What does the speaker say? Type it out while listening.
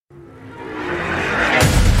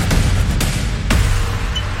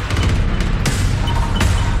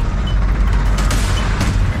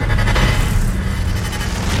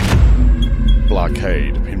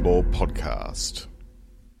Podcast.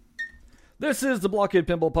 This is the Blockade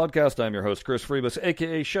Pinball Podcast. I'm your host, Chris Freebus,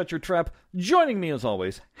 a.k.a. Shut Your Trap. Joining me, as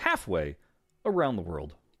always, halfway around the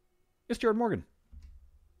world, is Jared Morgan.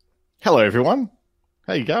 Hello, everyone.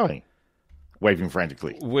 How you going? Waving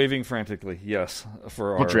frantically. Waving frantically, yes.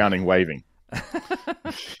 For Not drowning, waving.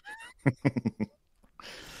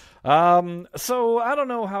 So I don't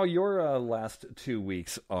know how your last 2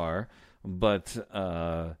 weeks are, but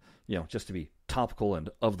just to be topical and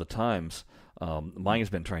of the times, mine has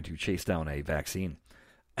been trying to chase down a vaccine.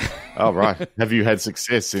 Oh, right. Have you had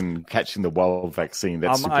success in catching the wild vaccine?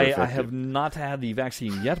 That's super effective. I have not had the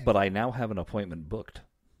vaccine yet, but I now have an appointment booked.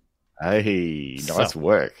 Hey, nice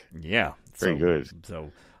work. Yeah, very good.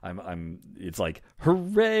 So it's like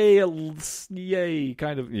hooray, yay,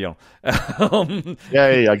 kind of, Yay!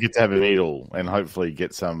 I get to have a needle and hopefully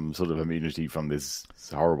get some sort of immunity from this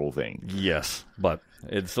horrible thing. Yes, but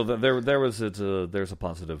there's a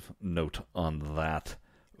positive note on that.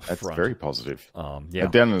 That's front. Very positive. Yeah.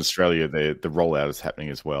 Down in Australia, the rollout is happening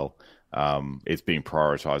as well. It's being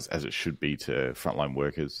prioritised as it should be to frontline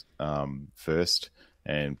workers first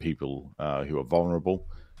and people who are vulnerable.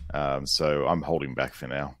 So I'm holding back for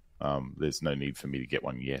now. There's no need for me to get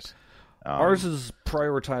one yet. Ours is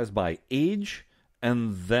prioritized by age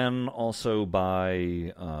and then also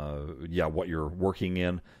by what you're working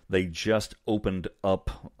in. They just opened up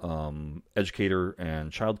educator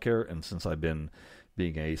and childcare, and since I've been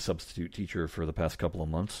being a substitute teacher for the past couple of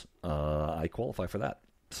months, I qualify for that.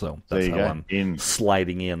 So that's how I'm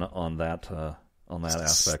sliding in on that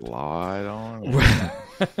aspect. Slide on.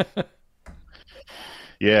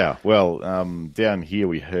 Yeah, well, down here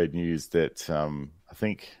we heard news that I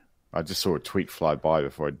think I just saw a tweet fly by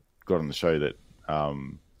before I got on the show that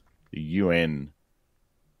the UN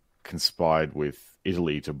conspired with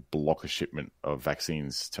Italy to block a shipment of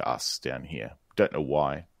vaccines to us down here. Don't know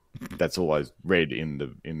why. That's all I read in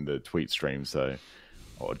the tweet stream. So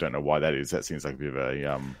I don't know why that is. That seems like a bit of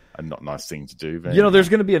a not nice thing to do. But, there's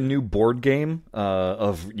going to be a new board game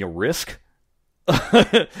of Risk.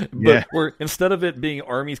 Where instead of it being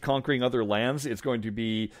armies conquering other lands, it's going to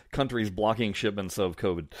be countries blocking shipments of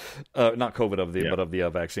COVID, not COVID but of the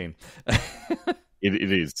vaccine.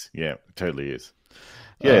 It is, yeah, it totally is.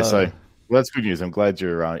 Yeah, so that's good news. I'm glad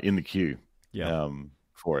you're in the queue. Yeah.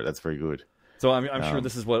 For it. That's very good. So I'm sure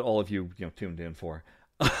this is what all of you tuned in for.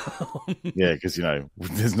 Yeah, because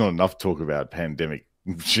there's not enough talk about pandemic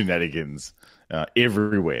shenanigans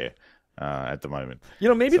everywhere. At the moment.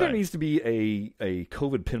 Maybe there needs to be a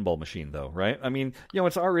COVID pinball machine, though, right? I mean,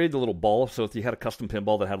 it's already the little ball, so if you had a custom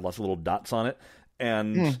pinball that had lots of little dots on it,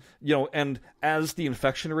 and, and as the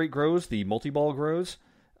infection rate grows, the multi-ball grows,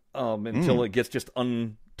 until it gets just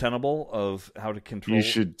untenable of how to control. You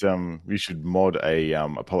should mod a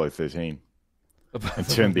Apollo 13 and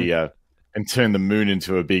turn the moon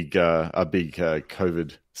into a big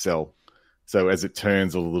COVID cell. So as it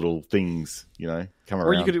turns, all the little things, come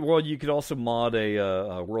around. Or you could also mod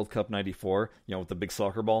a World Cup '94, with the big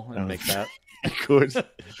soccer ball and make that. You could.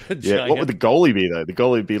 Yeah. What would the goalie be though? The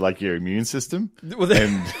goalie would be like your immune system. And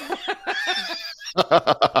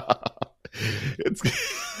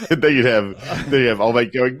then you'd have old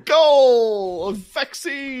mate going, goal of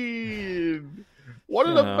vaccine. What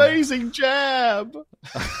an amazing jab.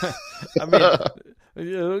 I mean.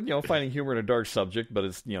 Finding humor in a dark subject, but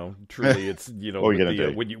it's truly it's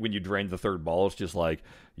when you drain the third ball, it's just like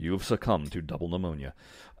you've succumbed to double pneumonia.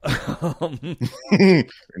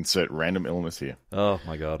 Insert random illness here. Oh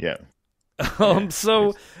my god. Yeah.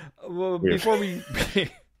 So before we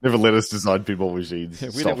never let us design pinball machines.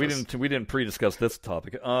 We didn't pre-discuss this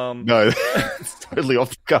topic. No, it's totally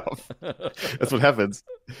off the cuff. That's what happens.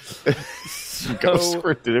 You've got a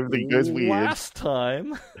script and everything goes weird.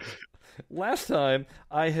 Last time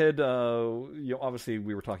I had, obviously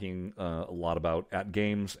we were talking a lot about at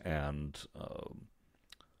games and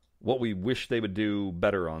what we wish they would do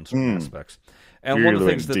better on certain aspects. And one of the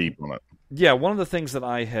things deep on it. Yeah, one of the things that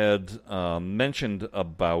I had mentioned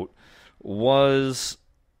about was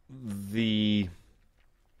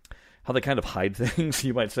how they kind of hide things,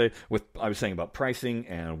 you might say. I was saying about pricing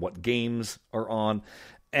and what games are on,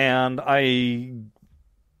 and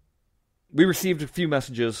we received a few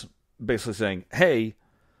messages basically saying, hey,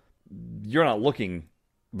 you're not looking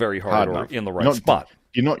very hard or in the right spot.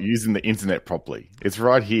 You're not using the internet properly. It's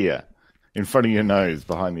right here in front of your nose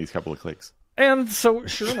behind these couple of clicks. And so,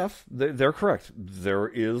 sure enough, they're correct. There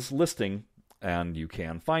is listing, and you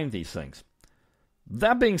can find these things.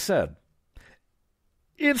 That being said,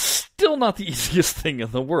 it's still not the easiest thing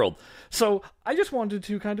in the world. So I just wanted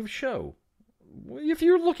to kind of show, if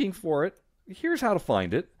you're looking for it, here's how to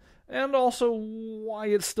find it. and also why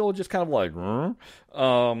it's still just kind of like,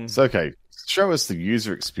 It's okay. Show us the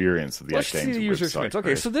user experience of the let's see Games the user website, experience. Okay,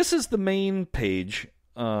 Chris. so this is the main page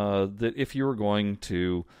that if you were going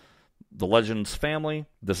to the Legends family,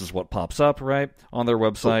 this is what pops up, right, on their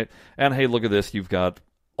website. And hey, look at this. You've got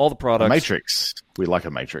all the products. Matrix. We like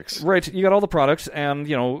a matrix. Right, you got all the products,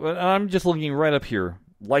 and, I'm just looking right up here.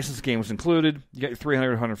 Licensed games included. You got your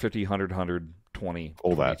 300, 150, 100, 120,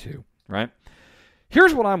 all 22, that. Right?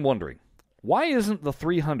 Here's what I'm wondering. Why isn't the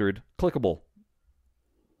 300 clickable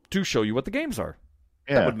to show you what the games are?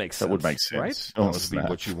 Yeah, that would make sense. That would make sense. Right? Oh, that would be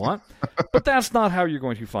what you want. But that's not how you're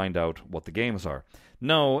going to find out what the games are.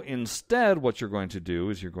 No, instead, what you're going to do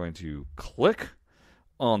is you're going to click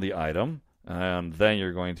on the item, and then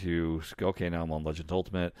you're going to go, okay, now I'm on Legends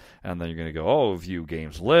Ultimate, and then you're going to go, view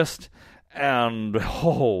games list, and,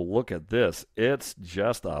 look at this. It's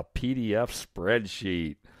just a PDF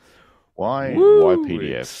spreadsheet. Why? Woo, why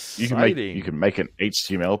PDF? exciting. You can make an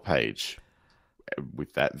HTML page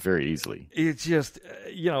with that very easily. It's just,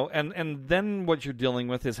 and then what you're dealing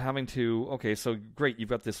with is having to, okay, so great, you've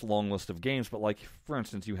got this long list of games, but like, for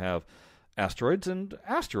instance, you have Asteroids and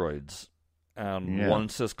Asteroids. One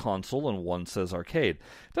says console and one says arcade.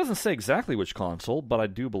 It doesn't say exactly which console, but I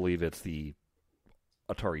do believe it's the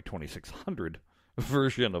Atari 2600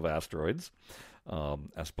 version of Asteroids,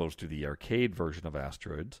 as opposed to the arcade version of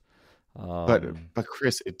Asteroids. But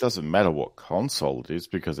Chris, it doesn't matter what console it is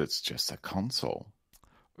because it's just a console.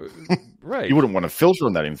 Right. You wouldn't want to filter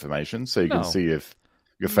on that information so you No. can see if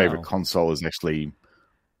your favorite console is actually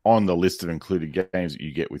on the list of included games that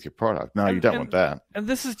you get with your product. No, you don't want that. And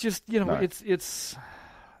this is just, it's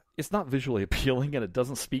not visually appealing and it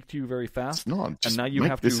doesn't speak to you very fast. It's not. Just and now you make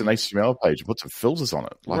have this to an HTML page and put some filters on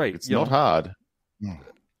it. Like, right. It's not hard.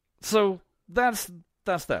 So that's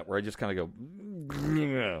that, where I just kind of go,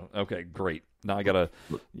 okay, great. Now I gotta,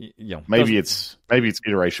 maybe it's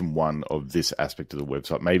iteration one of this aspect of the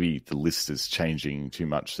website. Maybe the list is changing too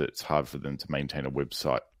much that it's hard for them to maintain a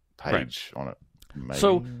website page on it. Maybe.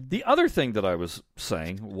 So the other thing that I was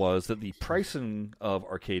saying was that the pricing of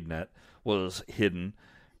ArcadeNet was hidden,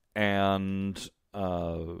 and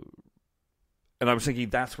I was thinking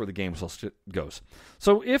that's where the games list goes.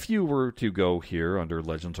 So if you were to go here under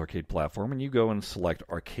Legends Arcade Platform and you go and select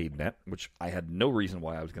ArcadeNet, which I had no reason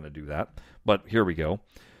why I was going to do that, but here we go.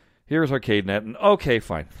 Here's ArcadeNet, and okay,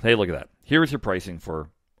 fine. Hey, look at that. Here's your pricing for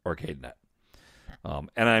ArcadeNet. And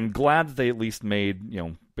I'm glad that they at least made,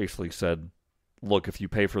 basically said, look, if you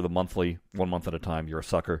pay for the monthly, 1 month at a time, you're a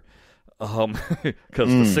sucker. Because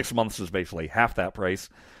the 6 months is basically half that price.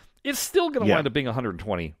 It's still going to wind up being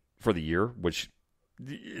 $120 for the year, which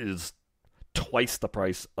is twice the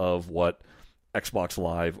price of what Xbox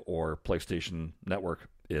Live or PlayStation Network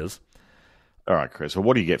is. All right, Chris. Well,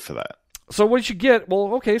 what do you get for that? So what you get,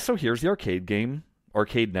 well, okay, so here's the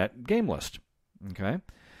ArcadeNet game list. Okay?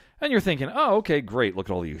 And you're thinking, oh, okay, great. Look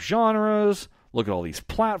at all these genres. Look at all these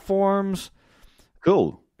platforms.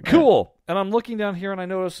 Cool. And I'm looking down here and I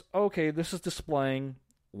notice, okay, this is displaying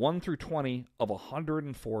 1 through 20 of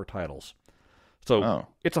 104 titles. So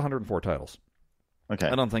it's 104 titles. Okay.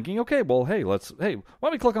 And I'm thinking, okay, well, hey, why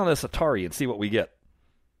don't we click on this Atari and see what we get?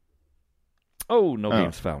 Oh, no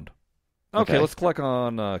games found. Okay, let's click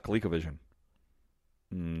on ColecoVision.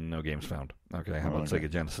 No games found. Okay, how about Sega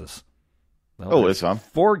Genesis? Well, that's fine.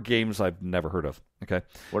 4 games I've never heard of. Okay.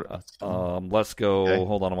 Let's go. Okay.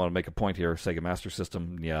 Hold on, I want to make a point here. Sega Master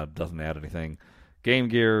System, doesn't add anything. Game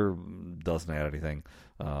Gear doesn't add anything.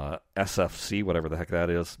 SFC, whatever the heck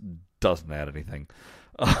that is, doesn't add anything.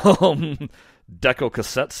 Deco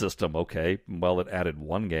Cassette System, okay. Well, it added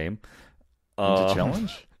 1 game. Ninja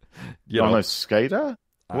Challenge? Skater?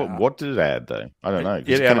 What did it add, though? I don't know.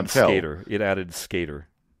 It added Skater. It added Skater.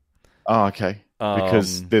 Oh, okay.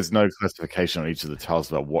 Because there's no classification on each of the tiles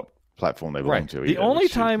about what platform they belong to. The only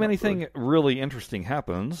time anything really interesting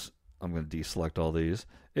happens, I'm going to deselect all these,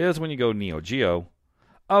 is when you go Neo Geo.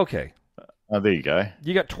 Okay. Oh, there you go.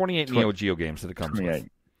 You got 28 Neo Geo games that it comes 28. with.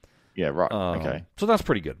 Yeah, right. Okay. So that's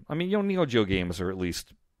pretty good. I mean, Neo Geo games are at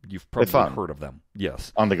least, you've probably heard of them.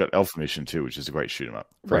 Yes. And they got Alpha Mission too, which is a great shoot 'em up.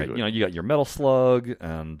 Very good. You got your Metal Slug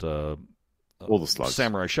and all the slugs.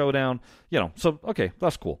 Samurai Showdown. So okay,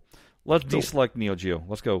 that's cool. Let's deselect Neo Geo.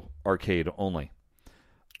 Let's go arcade only.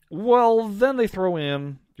 Well, then they throw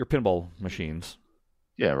in your pinball machines.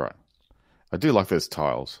 Yeah, right. I do like those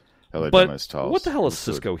tiles. How they've but done those tiles. What the hell is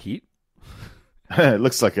Cisco Heat? It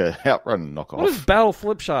looks like a Outrun knockoff. What is Battle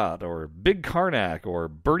Flipshot or Big Karnak or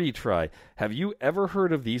Birdie Try? Have you ever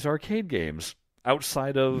heard of these arcade games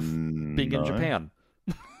outside of being in Japan?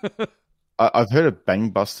 I've heard of Bang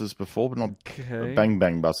Busters before, but not Bang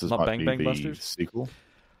Bang Busters. Not might Bang be Bang the Busters? sequel.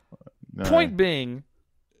 No. Point being,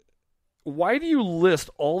 why do you list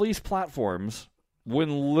all these platforms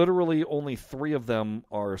when literally only 3 of them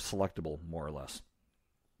are selectable, more or less?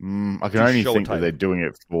 I can only think that they're doing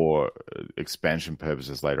it for expansion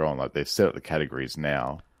purposes later on. Like they've set up the categories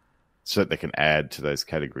now so that they can add to those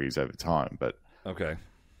categories over time. But okay,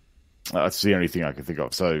 that's the only thing I can think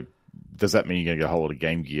of. So does that mean you're going to get a whole lot of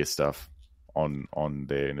Game Gear stuff on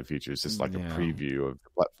there in the future? It's just like a preview of the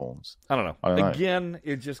platforms. I don't know. Again,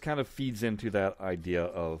 it just kind of feeds into that idea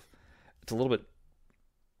of it's a little bit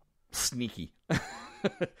sneaky.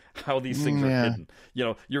 How these things are hidden.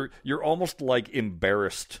 You know, you're almost like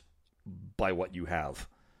embarrassed by what you have.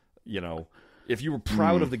 You know, if you were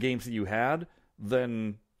proud of the games that you had,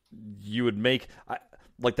 then you would make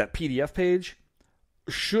like that PDF page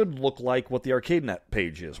should look like what the ArcadeNet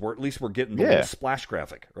page is, where at least we're getting the little splash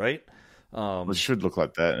graphic, right? It should look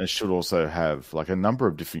like that, and it should also have like a number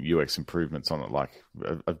of different UX improvements on it. Like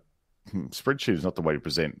a spreadsheet is not the way to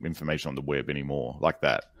present information on the web anymore, like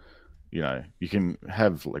that. You know, you can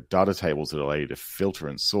have like data tables that allow you to filter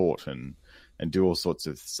and sort and do all sorts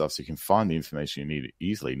of stuff, so you can find the information you need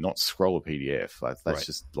easily, not scroll a PDF. Like that's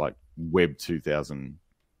just like Web 2000.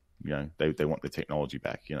 You know, they want the technology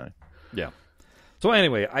back. You know. Yeah. So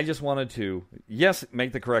anyway, I just wanted to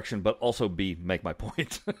make the correction, but also make my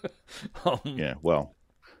point. Yeah. Well,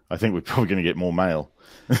 I think we're probably going to get more mail.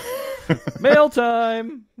 Mail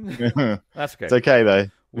time. That's okay. It's okay though.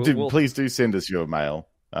 Please do send us your mail.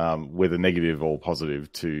 Whether negative or positive,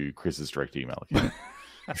 to Chris's direct email account.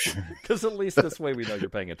 Because at least this way we know you're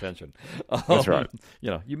paying attention. That's right.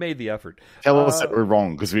 You know, you made the effort. Tell us that we're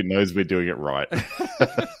wrong because we knows we're doing it right.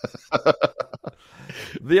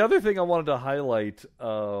 The other thing I wanted to highlight,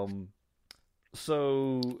 there's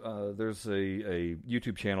a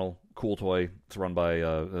YouTube channel, Cool Toy. It's run by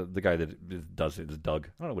the guy that does it is Doug.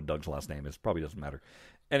 I don't know what Doug's last name is. Probably doesn't matter.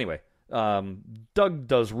 Anyway, Doug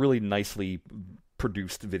does really nicely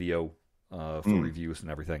produced video for reviews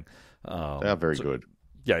and everything. They are very good.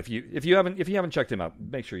 Yeah, if you haven't checked him out,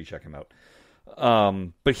 make sure you check him out.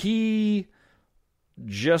 But he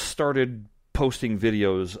just started posting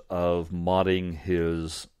videos of modding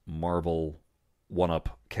his Marvel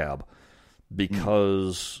 1-Up cab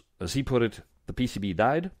because, as he put it, the PCB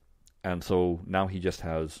died, and so now he just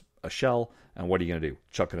has a shell. And what are you going to do?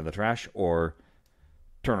 Chuck it in the trash or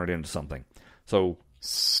turn it into something? So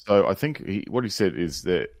I think what he said is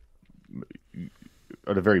that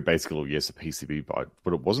at a very basic level, yes, a PCB byte,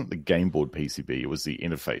 but it wasn't the game board PCB, it was the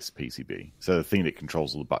interface PCB. So the thing that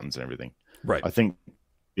controls all the buttons and everything. Right. I think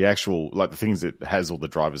the actual, like the things that has all the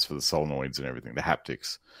drivers for the solenoids and everything, the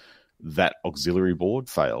haptics, that auxiliary board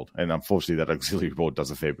failed. And unfortunately, that auxiliary board does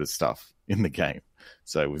a fair bit of stuff in the game.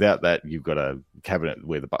 So without that, you've got a cabinet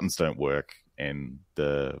where the buttons don't work and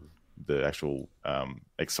the actual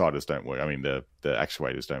exciters don't work. I mean, the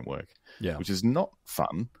actuators don't work. Yeah. Which is not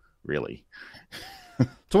fun, really.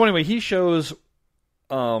 So anyway, he shows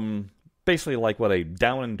basically like what a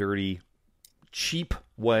down and dirty, cheap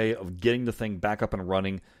way of getting the thing back up and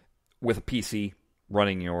running with a PC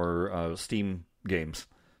running your Steam games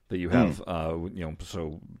that you have.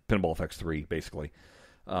 So Pinball FX 3, basically.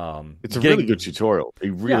 It's a really good tutorial. He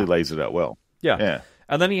really lays it out well. Yeah.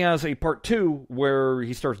 And then he has a part 2 where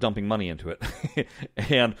he starts dumping money into it.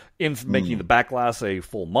 And in making the back glass a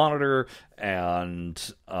full monitor and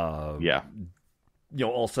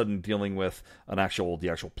all of a sudden dealing with the actual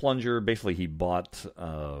plunger. Basically, he bought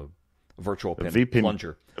a virtual pin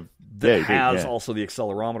plunger that has also the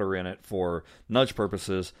accelerometer in it for nudge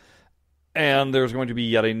purposes. And there's going to be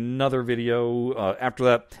yet another video after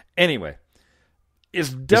that. Anyway, it's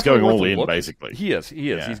definitely going all in, basically. He is.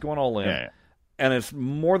 Yeah. He's going all in. Yeah. And it's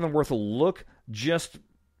more than worth a look just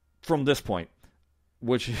from this point,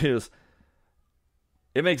 which is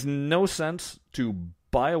it makes no sense to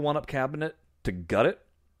buy a 1-Up cabinet to gut it,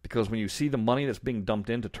 because when you see the money that's being dumped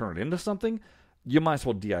in to turn it into something, you might as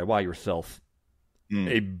well DIY yourself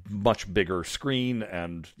a much bigger screen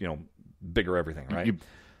and, bigger everything, right? You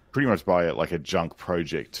pretty much buy it like a junk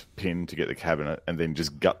project pin to get the cabinet and then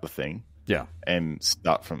just gut the thing. Yeah. And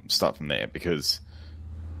start from there, because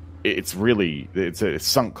it's a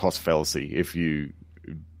sunk cost fallacy if you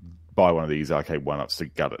buy one of these arcade 1-Ups to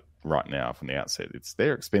gut it right now from the outset.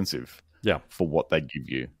 They're expensive for what they give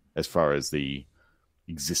you as far as the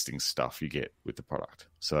existing stuff you get with the product.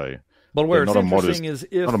 So, but where it's interesting is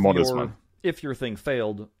if your thing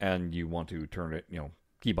failed and you want to turn it,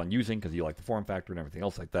 keep on using because you like the form factor and everything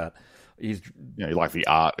else like that. You like the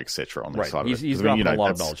art, etc. on the side of it. He's got a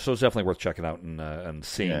lot of knowledge, so it's definitely worth checking out and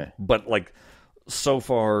seeing. Yeah. But so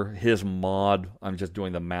far, his mod, I'm just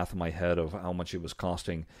doing the math in my head of how much it was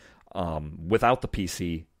costing without the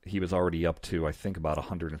PC he was already up to, I think, about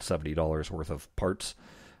 $170 worth of parts.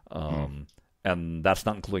 And that's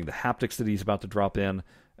not including the haptics that he's about to drop in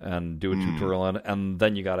and do a tutorial on. And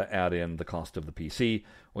then you got to add in the cost of the PC,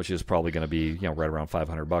 which is probably going to be, right around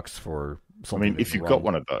 $500 for something. I mean, if you've got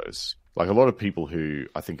one of those, like a lot of people who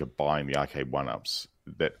I think are buying the arcade one-ups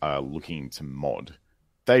that are looking to mod,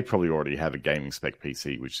 they probably already have a gaming spec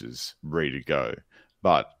PC which is ready to go.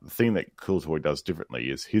 But the thing that Cool Toy does differently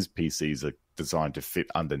is his PCs are designed to fit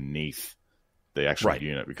underneath the actual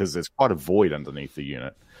unit, because there's quite a void underneath the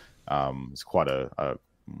unit. It's quite a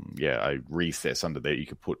recess under there. You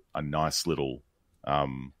could put a nice little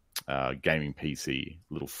gaming PC,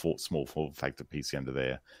 little small form factor PC under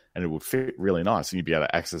there, and it would fit really nice, and you'd be able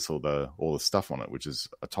to access all the stuff on it, which is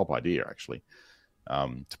a top idea actually,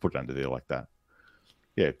 to put it under there like that.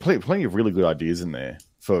 Yeah, plenty of really good ideas in there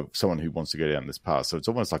for someone who wants to go down this path. So it's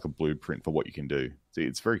almost like a blueprint for what you can do.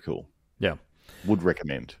 It's very cool. Yeah, would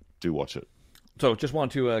recommend. Do watch it. So just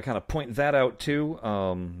want to kind of point that out too.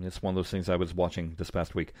 It's one of those things I was watching this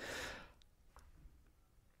past week.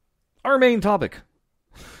 Our main topic.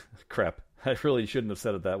 Crap. I really shouldn't have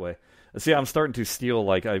said it that way. See, I'm starting to steal,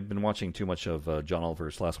 I've been watching too much of John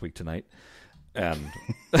Oliver's Last Week Tonight. And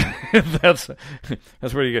that's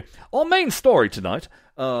where you get our main story tonight.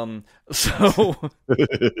 So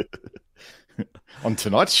on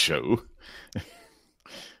tonight's show.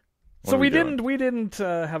 So we didn't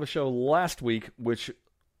have a show last week, which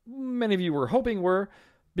many of you were hoping were,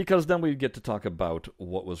 because then we'd get to talk about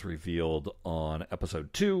what was revealed on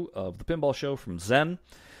episode 2 of the Pinball Show from Zen.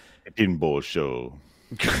 Pinball Show.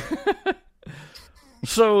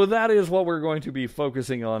 So that is what we're going to be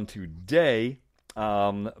focusing on today,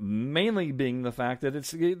 mainly being the fact that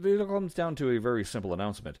it comes down to a very simple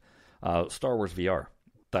announcement. Star Wars VR.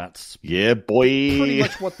 That's pretty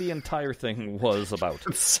much what the entire thing was about.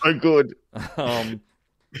 It's so good.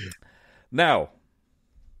 Now,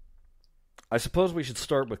 I suppose we should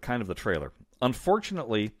start with kind of the trailer.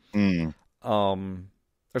 Unfortunately, there's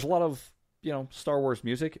a lot of Star Wars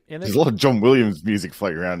music in it. There's a lot of John Williams music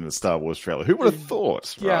floating around in the Star Wars trailer. Who would have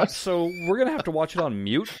thought? Yeah, right? So we're going to have to watch it on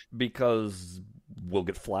mute because we'll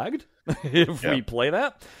get flagged if we play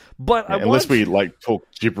that. But unless we talk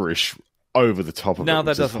gibberish over the top of it. No,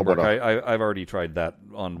 that doesn't work. I've already tried that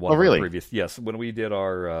on one of our previous. Yes, when we did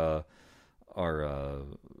our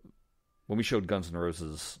when we showed Guns N'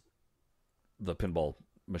 Roses the pinball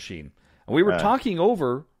machine, and we were talking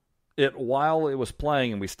over it while it was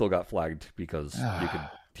playing, and we still got flagged because you could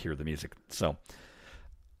hear the music. So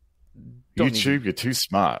YouTube, you're too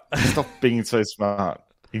smart. Stop being so smart.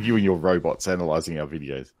 You and your robots analyzing our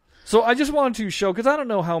videos. So I just wanted to show, because I don't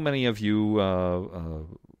know how many of you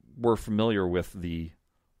were familiar with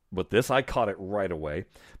this. I caught it right away.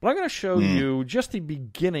 But I'm going to show you just the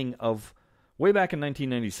beginning of, way back in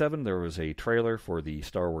 1997, there was a trailer for the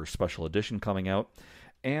Star Wars Special Edition coming out.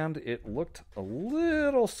 And it looked a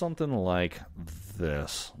little something like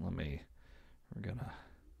this. We're going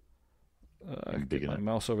to get my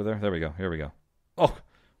mouse over there. There we go. Here we go. Oh,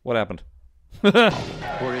 what happened? For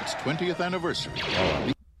its 20th anniversary.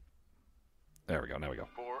 There we go. Now we go.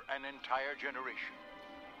 For an entire generation,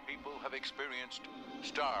 people have experienced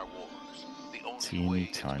Star Wars, the only way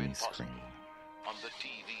it's been possible, on the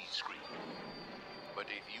TV screen. But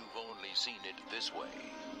if you've only seen it this way,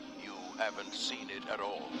 you haven't seen it at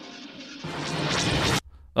all.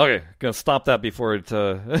 Okay, gonna stop that before it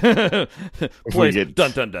plays.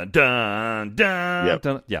 Dun dun dun dun dun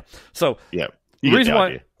dun. Yeah. So reason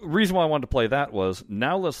why I wanted to play that was,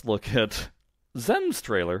 now let's look at Zen's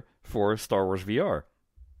trailer for Star Wars VR.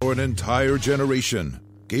 For an entire generation,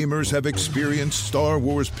 gamers have experienced Star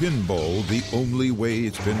Wars Pinball the only way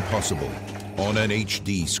it's been possible, on an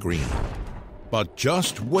HD screen. But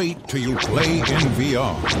just wait till you play in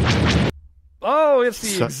VR. Oh, it's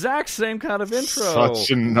the exact same kind of intro.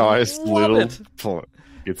 Such a nice little point.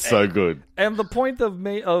 It's so good. And the point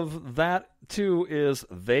of that, too, is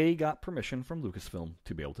they got permission from Lucasfilm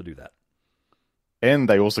to be able to do that. And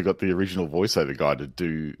they also got the original voiceover guy to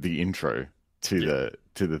do the intro to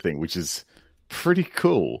the thing, which is pretty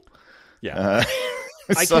cool. Yeah.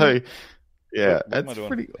 That's pretty.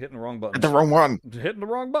 Hitting the wrong buttons. The wrong one. Hitting the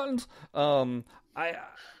wrong buttons. I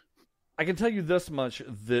can tell you this much,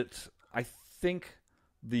 that I think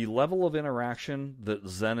the level of interaction that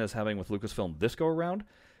Zen is having with Lucasfilm this go around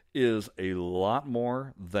is a lot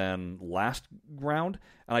more than last round,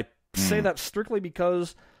 and I say that strictly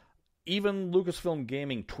because even Lucasfilm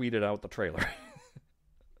Gaming tweeted out the trailer.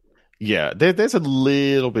 Yeah, there's a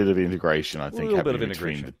little bit of integration, I think. A little bit of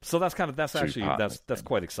integration. So that's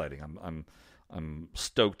quite exciting. I'm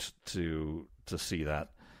stoked to see that.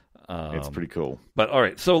 It's pretty cool. But all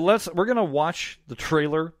right, so we're gonna watch the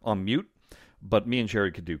trailer on mute, but me and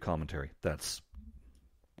Jared could do commentary.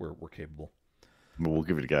 We're capable. We'll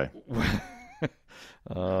give it a go.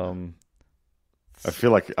 I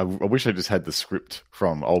feel like I wish I just had the script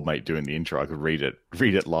from Old Mate doing the intro. I could read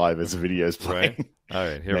it live as the video's playing. Right. All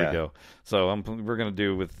right, here we go. So we're gonna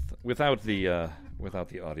do without the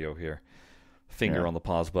audio here. Finger on the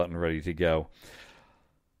pause button, ready to go.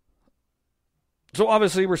 So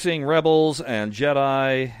obviously we're seeing Rebels and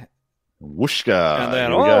Jedi. Whooshka. And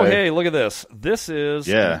then hey, look at this. This is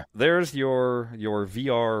there's your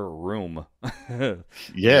VR room.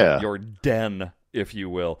 Your den, if you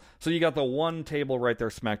will. So you got the one table right there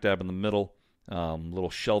smack dab in the middle. Little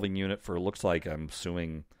shelving unit for looks like I'm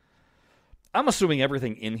assuming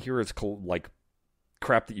everything in here is like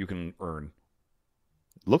crap that you can earn.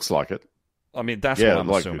 Looks like it. I mean, that's what I'm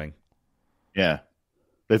assuming. Yeah.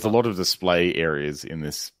 There's a lot of display areas in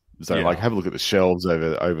this. So, like, have a look at the shelves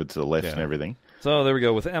over to the left and everything. So, there we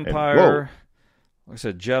go with Empire. Like I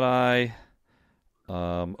said, Jedi.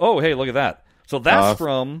 Hey, look at that. So,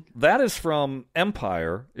 that is from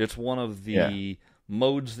Empire. It's one of the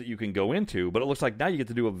modes that you can go into, but it looks like now you get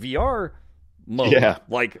to do a VR mode. Yeah.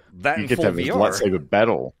 Like, that you in get full to have VR. a lightsaber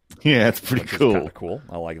battle. Yeah, it's pretty cool. Kind of cool.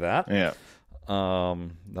 I like that. Yeah.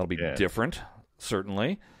 That'll be different,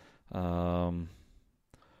 certainly.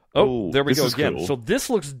 There we go again. Cool. So this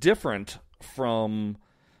looks different from.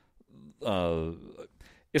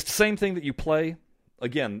 It's the same thing that you play.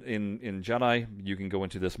 Again, in Jedi, you can go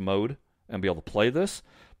into this mode and be able to play this.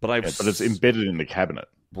 But it's embedded in the cabinet.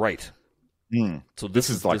 Right. Mm. So this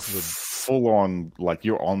is like full on, like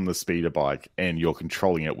you're on the speeder bike and you're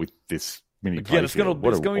controlling it with this mini. Again, it's going to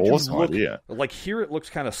look idea. Like here. It looks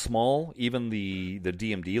kind of small. Even the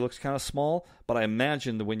DMD looks kind of small. But I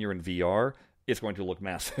imagine that when you're in VR, it's going to look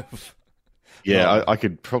massive. Yeah, I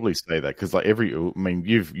could probably say that because like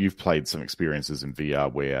you've played some experiences in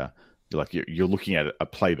VR where you're looking at a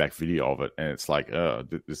playback video of it and it's like,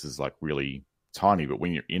 this is like really tiny, but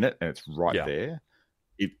when you're in it and it's right there,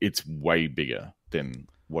 it's way bigger than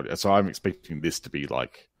what. So I'm expecting this to be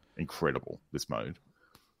like incredible. This mode.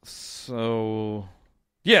 So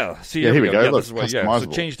see, here we go. Yeah, look, this is so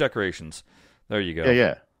change decorations. There you go.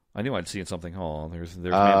 Yeah. I knew I'd seen something. Oh, there's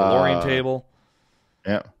Mandalorian table.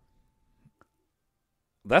 Yeah.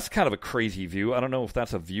 That's kind of a crazy view. I don't know if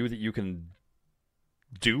that's a view that you can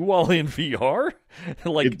do while in VR.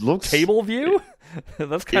 Like it looks, table view?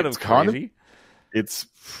 That's kind of crazy. It's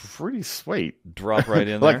pretty sweet. Drop right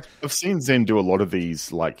in like, there. I've seen Zen do a lot of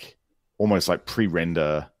these like almost like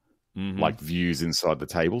pre-render like views inside the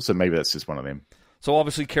table. So maybe that's just one of them. So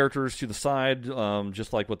obviously characters to the side,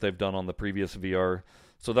 just like what they've done on the previous VR.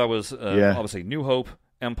 So that was obviously New Hope,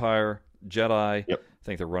 Empire, Jedi. Yep. I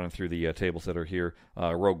think they're running through the tables that are here.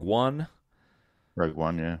 Rogue One. Rogue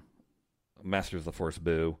One, yeah. Masters of the Force,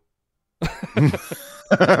 boo.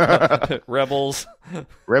 Rebels.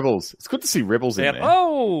 It's good to see Rebels in there.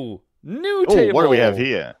 Oh, new table. What do we have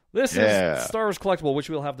here? This is Star Wars Collectible, which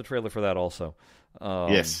we'll have the trailer for that also.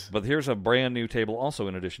 Yes. But here's a brand new table also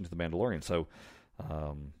in addition to the Mandalorian. So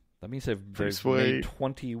that means they've made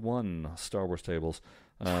 21 Star Wars tables.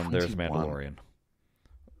 There's Mandalorian.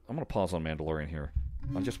 I'm going to pause on Mandalorian here.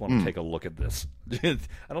 I just want to take a look at this. I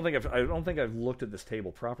don't think I've looked at this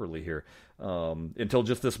table properly here until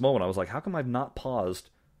just this moment. I was like, how come I've not paused?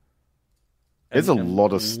 There's a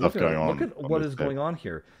lot of stuff going on. Look at what is going on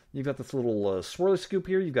here. You've got this little swirly scoop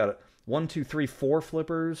here. You've got 1, 2, 3, 4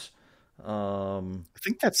 flippers. I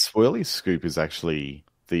think that swirly scoop is actually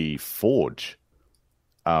the forge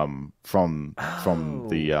from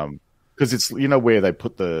the because it's where they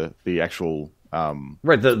put the actual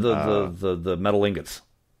right the metal ingots.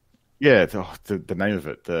 Yeah, the name of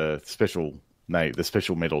it, the special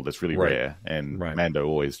metal that's really rare, and Mando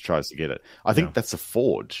always tries to get it. I think that's a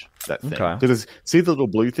forge, that thing. Because see the little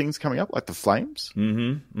blue things coming up, like the flames?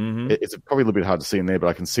 It's probably a little bit hard to see in there, but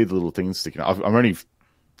I can see the little things sticking up. I'm only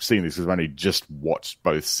seeing this because I've only just watched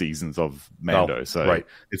both seasons of Mando, it's like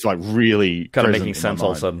really kind of making sense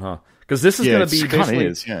all of a sudden, huh? Because this is going to be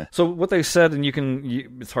basically... So what they said, and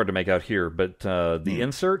it's hard to make out here, but the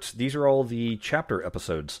inserts, these are all the chapter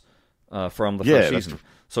episodes from the first season.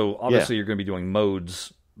 So obviously you're going to be doing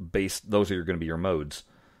modes based. Those are going to be your modes.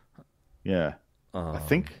 Yeah. I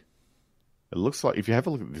think it looks like, if you have a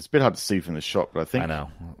look, it's a bit hard to see from the shot, but I think... I know.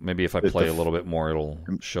 Maybe if I play a little bit more, it'll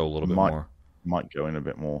show a little bit more. Might go in a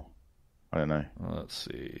bit more. I don't know. Let's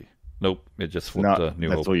see. Nope. It just flipped New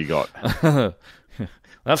Hope. That's all you got.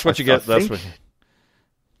 That's what you get.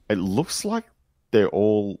 It looks like they're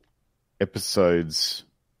all episodes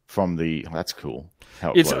from the. That's cool.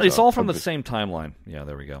 How It's blows all up. from the same timeline. Yeah,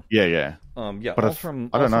 there we go. Yeah. Yeah, But all I from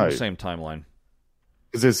don't know. the same timeline.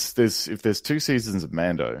 Because if there's 2 seasons of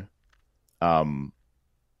Mando,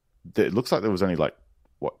 it looks like there was only like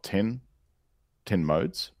what 10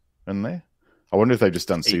 modes in there. I wonder if they've just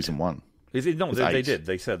done season 1. No, It's they 8. did.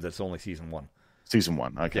 They said that's only season 1. Season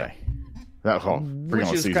 1, okay. Yeah. Bring Which on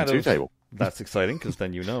a is season kind 2 of- table. That's exciting because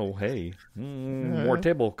then hey, more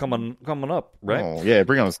table coming up, right? Oh, yeah,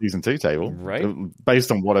 bring on a season 2 table. Right.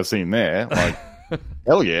 Based on what I've seen there, like,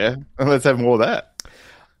 hell yeah, let's have more of that.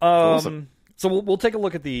 Awesome. So we'll take a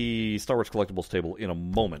look at the Star Wars collectibles table in a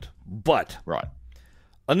moment, but Right.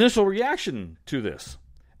 initial reaction to this,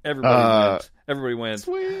 everybody went,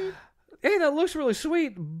 Sweet. hey, that looks really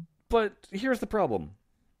sweet, but here's the problem.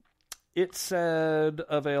 It said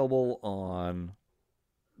available on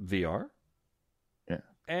VR. Yeah.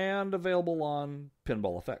 And available on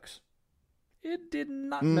Pinball FX. It did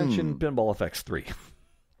not mention Pinball FX 3.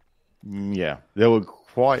 Yeah, they were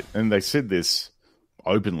quite, and they said this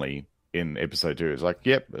openly in episode 2. It's like,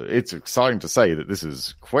 yep, it's exciting to say that this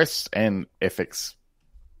is Quest and FX.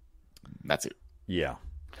 That's it. Yeah.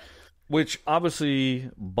 Which obviously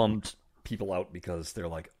bumped people out because they're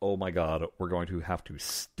like, oh my god, we're going to have to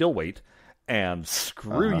still wait, and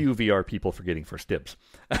screw you VR people for getting first dibs.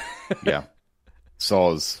 Yeah.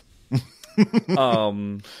 Soz.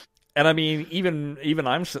 And I mean, even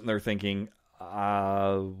I'm sitting there thinking,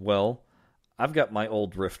 well, I've got my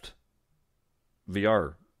old Rift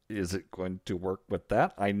VR. Is it going to work with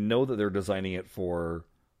that? I know that they're designing it for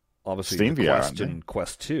obviously Steam the VR, Quest and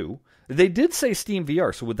Quest 2. They did say Steam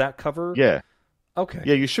VR, so would that cover? Yeah. Okay.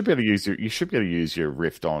 Yeah, you should be able to use your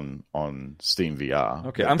Rift on Steam VR.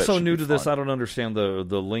 Okay, I'm so new to this, I don't understand the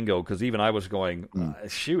lingo, because even I was going,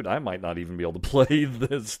 shoot, I might not even be able to play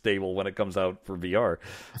this stable when it comes out for VR.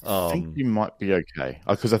 I think you might be okay,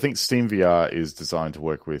 because I think Steam VR is designed to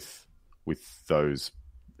work with those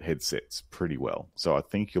headsets pretty well, so I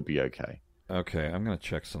think you'll be okay. Okay, I'm gonna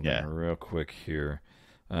check something real quick here.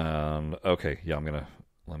 Okay, yeah, I'm gonna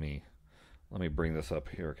let me bring this up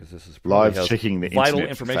here because this is live checking the vital internet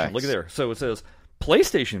information. facts. Look at there. So it says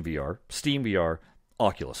PlayStation VR, Steam VR,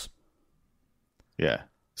 Oculus. Yeah.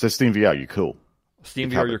 So Steam VR, you're cool.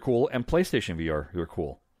 Steam VR, you're cool, and PlayStation VR, you're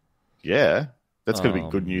cool. Yeah, that's going to be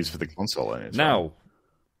good news for the console owners. Now, right?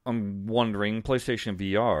 I'm wondering, PlayStation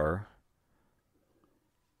VR,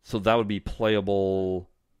 so that would be playable,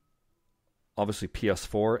 obviously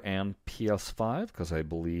PS4 and PS5, because I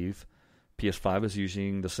believe PS5 is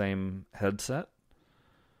using the same headset.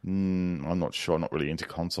 I'm not sure. I'm not really into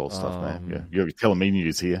console stuff, man. Yeah, you're telling me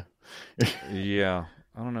news here. Yeah,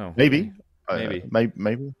 I don't know. Maybe.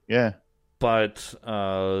 Maybe. Yeah. But,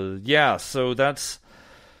 yeah, so that's...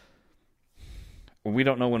 We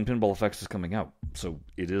don't know when Pinball FX is coming out, so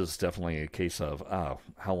it is definitely a case of,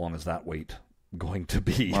 how long is that wait going to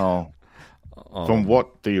be? Well, from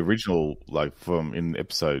what the original, like from in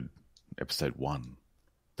episode 1,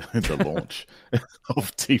 the launch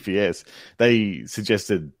of TPS, they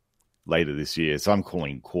suggested later this year. So I'm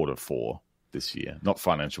calling quarter 4 this year, not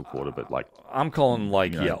financial quarter, but like I'm calling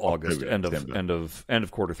August, October, end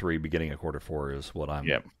of quarter 3, beginning of quarter 4 is what I'm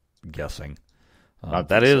guessing.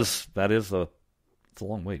 It's a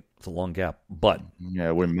long wait. It's a long gap, but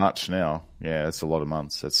yeah, we're March now. Yeah, that's a lot of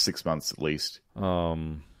months. That's 6 months at least.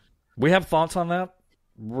 We have thoughts on that.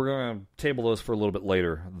 We're going to table those for a little bit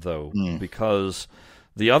later, though, because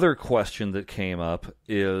the other question that came up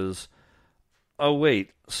is, oh,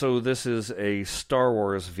 wait, so this is a Star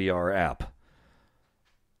Wars VR app.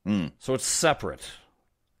 So it's separate.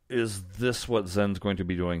 Is this what Zen's going to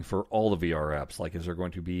be doing for all the VR apps? Like, is there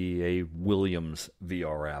going to be a Williams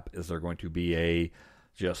VR app? Is there going to be a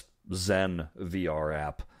just Zen VR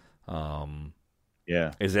app?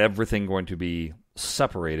 Is everything going to be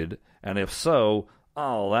separated? And if so,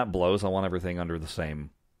 that blows. I want everything under the same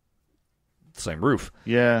roof.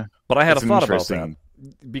 Yeah. But I had a thought about that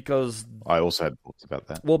because I also had thoughts about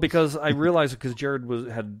that. Well, because I realized because Jared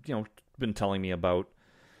had been telling me about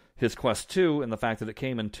his Quest 2 and the fact that it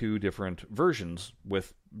came in 2 different versions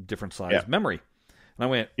with different size memory. And I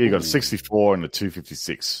went, you got a 64 and a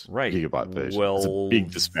 256 right. gigabyte version. Well, it's a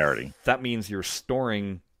big disparity. That means you're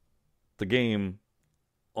storing the game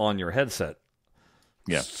on your headset.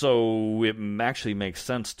 Yeah. So it actually makes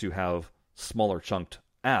sense to have smaller chunked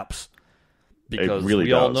apps because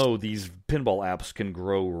we all know these pinball apps can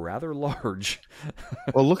grow rather large.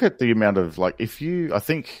 Well, look at the amount of I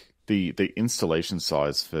think the installation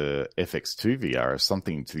size for FX2 VR is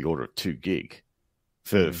something to the order of 2 gig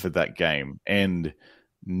for that game, and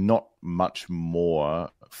not much more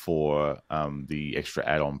for the extra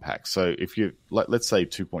add-on pack. So if you let's say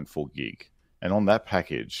 2.4 gig, and on that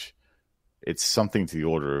package, it's something to the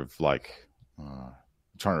order of like I'm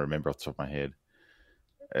trying to remember off the top of my head.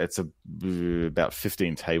 It's about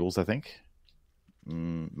 15 tables, I think,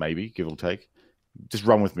 maybe give or take. Just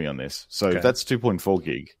run with me on this. So that's 2.4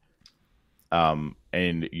 gig.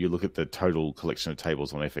 And you look at the total collection of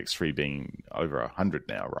tables on FX3 being over 100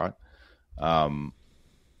 now, right?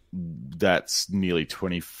 That's nearly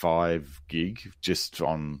 25 gig just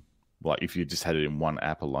on, like, if you just had it in one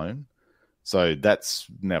app alone. So that's,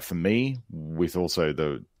 now for me, with also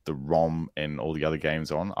the ROM and all the other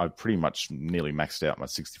games on, I've pretty much nearly maxed out my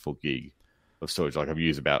 64 gig of storage. Like, I've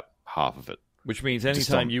used about half of it. Which means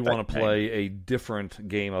anytime you want to play a different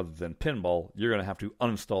game other than pinball, you're going to have to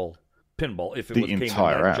uninstall pinball if it came in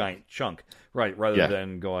that giant chunk, right? Rather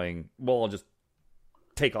than going, well, I'll just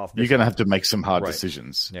take off. You're going to have to make some hard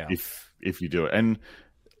decisions if you do it, and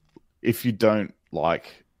if you don't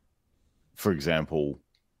like, for example,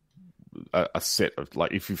 a set of,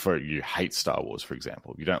 like, if you hate Star Wars, for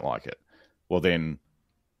example, you don't like it, well then,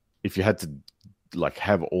 if you had to like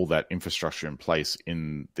have all that infrastructure in place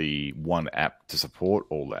in the one app to support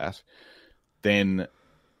all that, then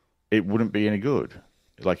it wouldn't be any good.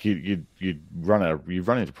 Like you'd run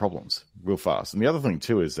into problems real fast. And the other thing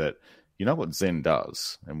too is that, you know what Zen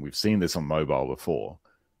does, and we've seen this on mobile before,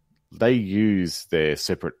 they use their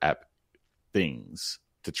separate app things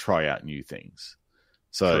to try out new things.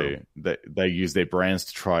 So they use their brands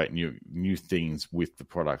to try out new things with the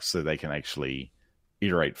products, so they can actually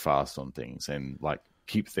iterate fast on things and like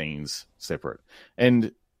keep things separate.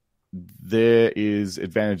 And there is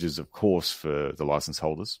advantages, of course, for the license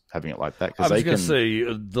holders having it like that. I was going to say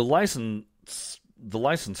the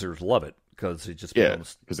licensors love it because it just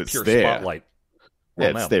becomes it's pure their spotlight.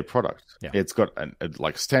 It's their product. Yeah. It's got a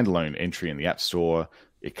standalone entry in the App Store.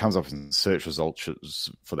 It comes up in search results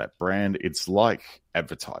for that brand. It's like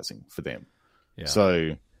advertising for them. Yeah.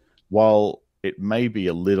 So while it may be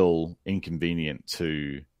a little inconvenient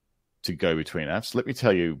to go between apps, let me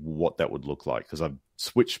tell you what that would look like, because I've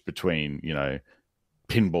switched between, Pinball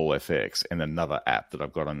FX and another app that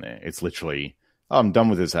I've got on there. It's literally, I'm done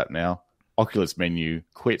with this app now. Oculus menu,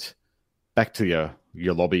 quit, back to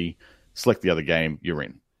your lobby, select the other game, you're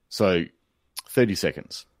in. So 30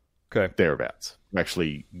 seconds. Okay. Thereabouts.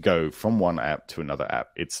 Actually go from one app to another app.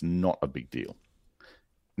 It's not a big deal.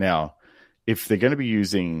 Now, if they're going to be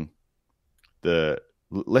using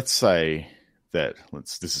let's say that,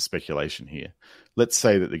 this is speculation here. Let's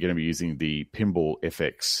say that they're going to be using the Pinball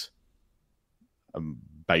FX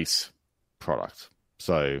base product.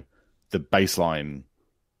 So the baseline,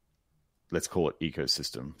 let's call it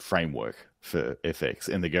ecosystem framework for FX,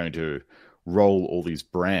 and they're going to roll all these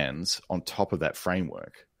brands on top of that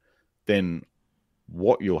framework. Then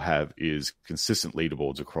what you'll have is consistent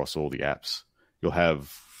leaderboards across all the apps. You'll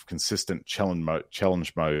have consistent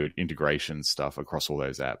challenge mode integration stuff across all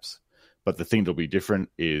those apps. But the thing that'll be different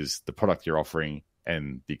is the product you're offering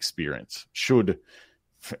and the experience.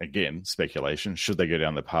 Again, speculation, should they go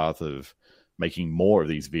down the path of making more of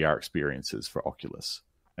these VR experiences for Oculus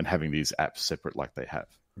and having these apps separate like they have?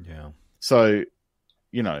 Yeah. So,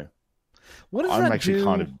 what does I'm actually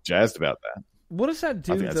kind of jazzed about that. What does that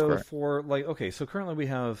do, though, for, like, okay, so currently we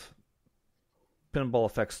have Pinball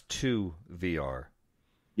FX 2 VR.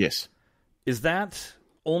 Yes. Is that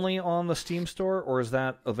only on the Steam store, or is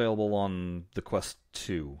that available on the Quest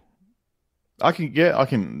 2? I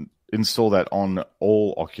can install that on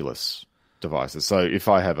all Oculus devices. So if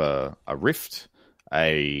I have a Rift,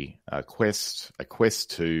 a Quest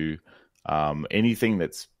 2, anything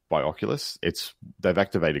that's by Oculus, they've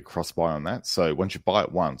activated cross-buy on that. So once you buy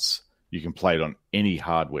it once, you can play it on any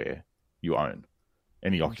hardware you own,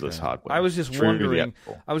 any Oculus hardware. I was just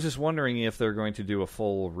wondering if they're going to do a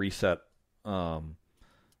full reset.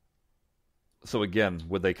 So again,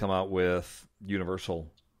 would they come out with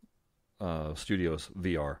Universal Studios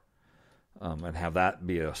VR and have that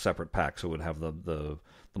be a separate pack? So it would have the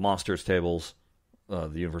Monsters tables,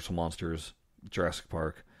 the Universal Monsters, Jurassic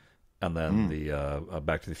Park, and then the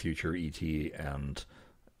Back to the Future, E.T. and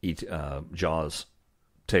Jaws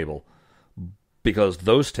table. Because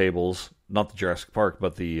those tables, not the Jurassic Park,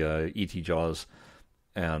 but the E.T., Jaws,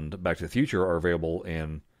 and Back to the Future are available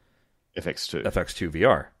in FX2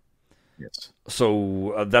 VR. Yes.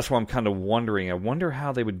 So that's why I'm kind of wondering. I wonder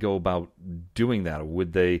how they would go about doing that.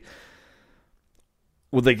 Would they?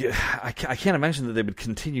 I can't imagine that they would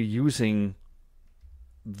continue using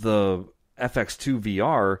the FX2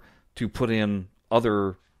 VR to put in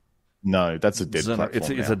other. No, that's a dead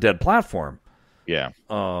platform. It's a dead platform. Yeah.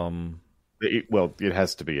 it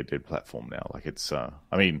has to be a dead platform now. Like it's, I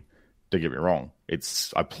mean, don't get me wrong.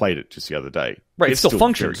 I played it just the other day. Right, it still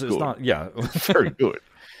functions. It's not, very good.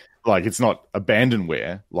 Like it's not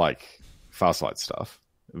abandonware like Farsight stuff.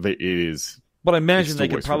 It is. But I imagine they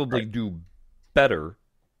could probably do better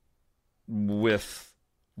with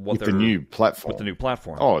the new platform. With the new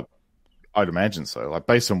platform. Oh, I'd imagine so. Like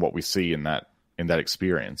based on what we see in that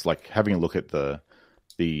experience, like having a look at the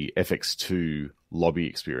FX2 lobby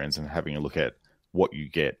experience and having a look at what you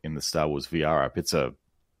get in the Star Wars VR app, it's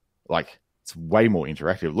way more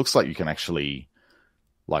interactive. It looks like you can actually,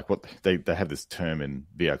 like what they have this term in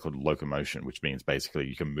VR called locomotion, which means basically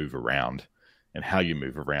you can move around and how you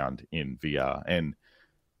move around in VR. And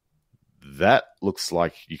that looks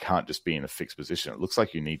like you can't just be in a fixed position. It looks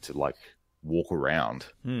like you need to like walk around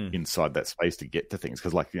inside that space to get to things.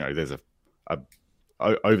 Because like, there's a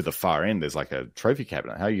over the far end, there's like a trophy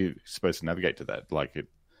cabinet. How are you supposed to navigate to that? Like it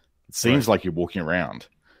seems like you're walking around,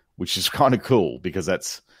 which is kind of cool because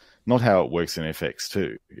that's not how it works in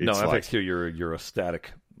FX2. No, FX2, you're a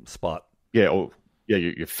static spot. Yeah,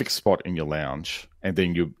 your fixed spot in your lounge, and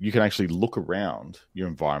then you can actually look around your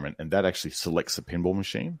environment, and that actually selects the pinball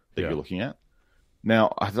machine that you're looking at.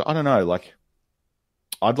 Now, I don't know, like,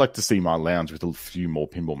 I'd like to see my lounge with a few more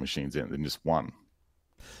pinball machines in it than just one.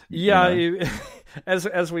 Yeah,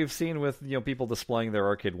 as we've seen with people displaying their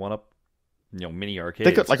arcade one-up, mini arcades.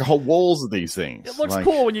 They got like whole walls of these things. It looks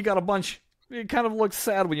cool when you got a bunch. It kind of looks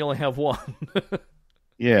sad when you only have one.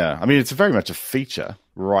 Yeah, I mean, it's very much a feature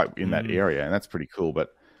right in that area, and that's pretty cool.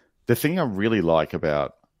 But the thing I really like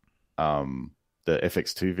about the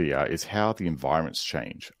FX2 VR is how the environments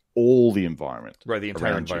change. All the environment, right? The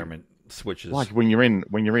entire environment switches. Like when you're in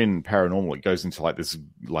Paranormal, it goes into like this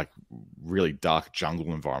like really dark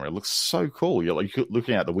jungle environment. It looks so cool. You're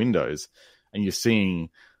looking out the windows, and you're seeing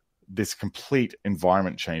this complete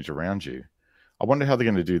environment change around you. I wonder how they're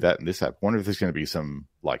going to do that in this app. I wonder if there's going to be some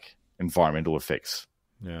like environmental effects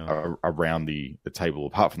around the table,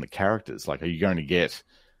 apart from the characters. Like, are you going to get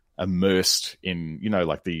immersed in,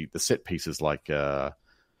 like the set pieces like... right,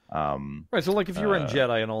 so like if you were in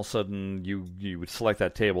Jedi and all of a sudden you would select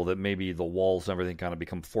that table, that maybe the walls and everything kind of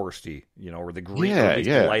become foresty, or the green, or at least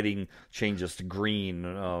the lighting changes to green.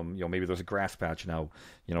 Maybe there's a grass patch now,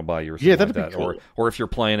 by you or something like that. Cool. Or if you're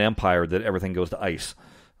playing Empire, that everything goes to ice.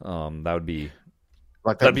 That would be...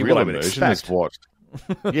 Like that real immersion is what,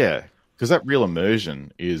 because that real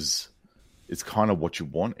immersion is kind of what you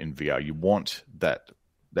want in VR. You want that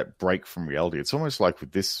break from reality. It's almost like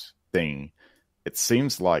with this thing, it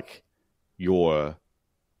seems like your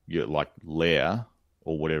like lair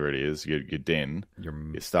or whatever it is, your den, your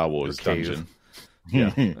Star Wars dungeon.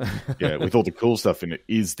 Yeah, with all the cool stuff in it,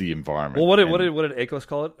 is the environment. Well, what did Akos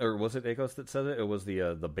call it, or was it Akos that said it? It was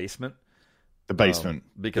the basement. The basement,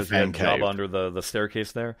 because you had Jabba under the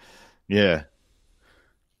staircase there. Yeah.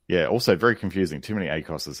 Also, very confusing. Too many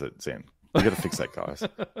ACOSs at Zen. We got to fix that, guys.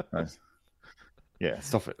 Nice. Yeah,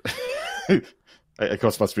 stop it.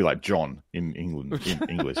 ACOS must be like John in England in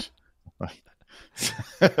English.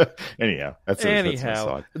 Anyhow, that's my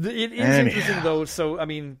side. It is interesting though. So I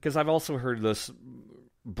mean, because I've also heard this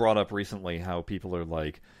brought up recently, how people are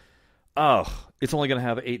like, "Oh, it's only going to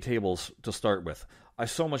have 8 tables to start with." I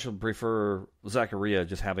so much prefer Zaccaria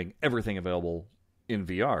just having everything available in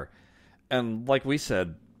VR. And like we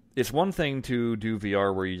said, it's one thing to do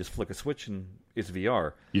VR where you just flick a switch and it's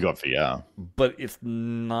VR. You got VR. But it's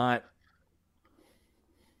not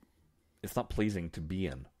pleasing to be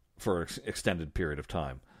in for an extended period of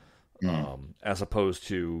time. As opposed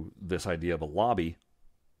to this idea of a lobby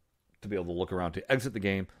to be able to look around, to exit the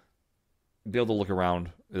game, be able to look around.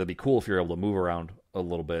 That'd be cool if you're able to move around a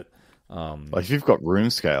little bit. Like if you've got room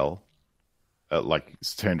scale, like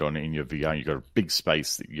it's turned on in your VR, and you've got a big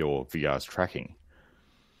space that your VR is tracking.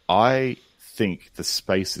 I think the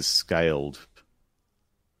space is scaled.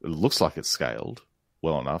 It looks like it's scaled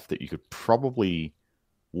well enough that you could probably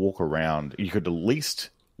walk around. You could at least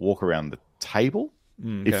walk around the table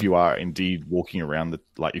if you are indeed walking around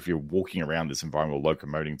if you're walking around this environment or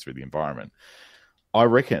locomoting through the environment. I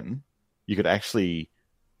reckon you could actually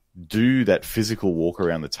do that physical walk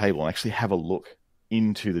around the table and actually have a look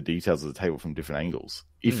into the details of the table from different angles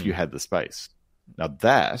if you had the space. Now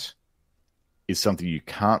that is something you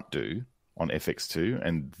can't do on FX2,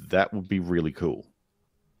 and that would be really cool.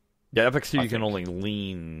 Yeah, FX2 you can only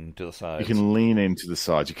lean to the sides. You can lean into the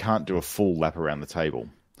sides. You can't do a full lap around the table.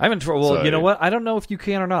 I haven't tried. Well, you know what? I don't know if you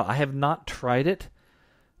can or not. I have not tried it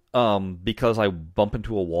because I bump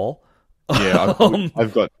into a wall. Yeah,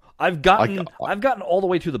 I've gotten all the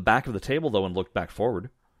way to the back of the table though and looked back forward.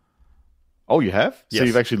 Oh, you have? So Yes.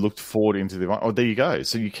 you've actually looked forward into the... Oh, there you go.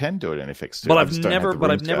 So you can do it in FX2. But I I've just don't have never, the but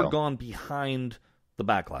room I've never scale. gone behind the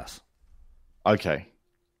back glass. Okay.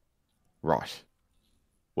 Right.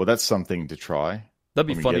 Well, that's something to try. That'd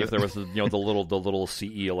be Let me funny get if it. there was, the little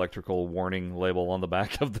CE electrical warning label on the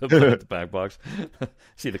back of the back box.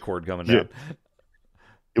 See the cord coming down.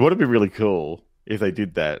 It would be really cool if they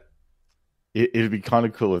did that. It'd be kind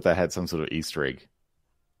of cool if they had some sort of Easter egg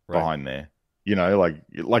behind there. You know,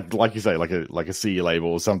 like you say, like a CE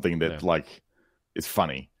label or something that like is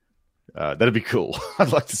funny. That'd be cool.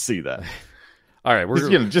 I'd like to see that. All right,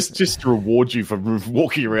 we're just to reward you for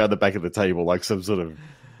walking around the back of the table like some sort of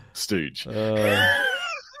stooge. all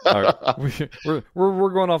right. We're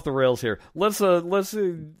going off the rails here. Let's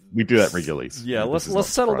we do that regularly. Yeah, let's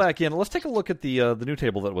settle back in. Let's take a look at the new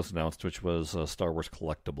table that was announced, which was Star Wars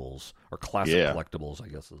Collectibles, or Classic Collectibles, I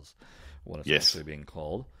guess is what it's actually being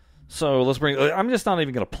called. So let's bring. I'm just not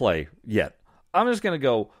even going to play yet. I'm just going to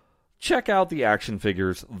go check out the action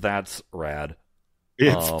figures. That's rad.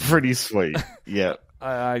 It's pretty sweet. Yeah.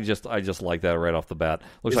 I just like that right off the bat.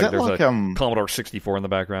 Looks Is like that there's like, a Commodore 64 in the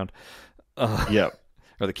background. Yeah.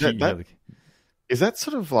 Or the key. Is that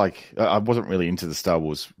sort of like... I wasn't really into the Star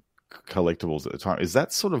Wars collectibles at the time. Is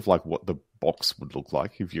that sort of like what the box would look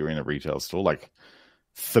like if you're in a retail store? Like,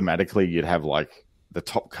 thematically, you'd have like... The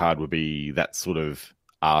top card would be that sort of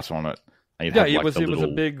art on it. And you'd have, like, it was a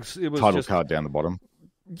big title card down the bottom.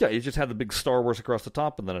 Yeah, it just had the big Star Wars across the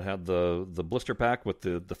top, and then it had the blister pack with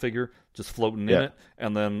the figure just floating in it,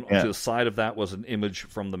 and then to the side of that was an image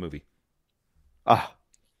from the movie. Ah,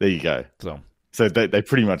 there you go. So they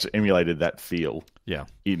pretty much emulated that feel. Yeah,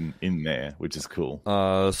 in there, which is cool.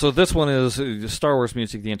 So this one is Star Wars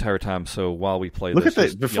music the entire time. So while we play, look this,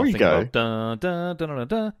 at that before you go.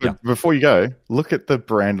 Before you go, look at the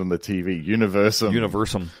brand on the TV, Universum.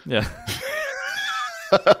 Universum, yeah.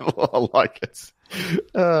 I like it.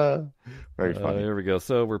 Very funny. Here we go.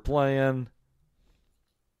 So we're playing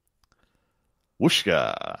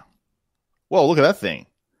Whooshka. Whoa, look at that thing.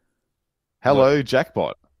 Hello,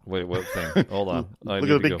 Jackpot. Wait, what thing? Hold on. Look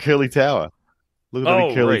at the big curly tower. Look at the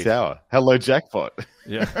big curly tower. Hello, Jackpot.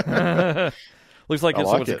 Yeah. Looks like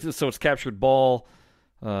it's captured ball.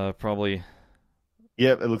 Probably.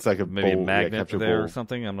 Yep, it looks like maybe ball, a magnet there ball. or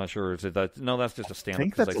something. I'm not sure. Is it that? No, that's just a stand-up. I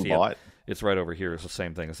think that's a light. It's right over here. It's the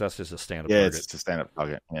same thing. That's just a stand-up. Yeah, target. it's just a stand-up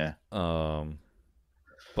target. Yeah.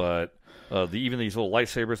 But even these little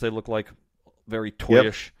lightsabers, they look like very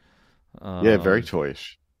toyish. Yep. Yeah, very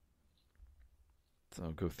toyish. So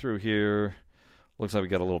I'll go through here. Looks like we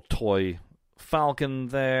got a little toy Falcon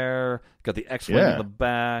there. Got the X-Wing in the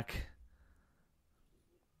back.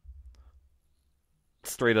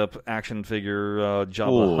 Straight up action figure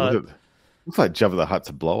Jabba the Hutt. Looks like Jabba the Hutt's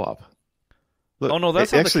a blow up. Look, oh no,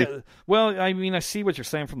 that's actually. Well, I mean, I see what you're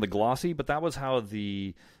saying from the glossy, but that was how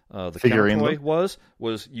the counter toy was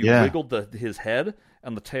you wiggled his head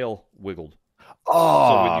and the tail wiggled.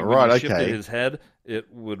 Oh, so when you shifted his head,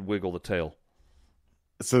 it would wiggle the tail.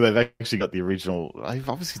 So they've actually got the original. I've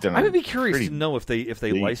obviously done. I would be curious to know if they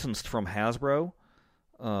licensed from Hasbro,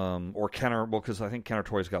 or Kenner. Well, because I think Kenner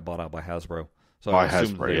Toys got bought out by Hasbro. So I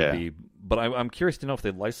assume they'd be. But I'm curious to know if they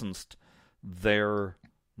licensed their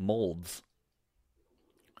molds.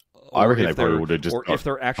 I reckon they probably would have just. Or if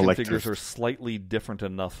their action figures are slightly different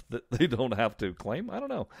enough that they don't have to claim. I don't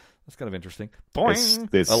know. That's kind of interesting.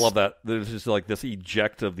 Boing! I love that. There's just like this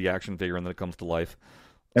eject of the action figure and then it comes to life.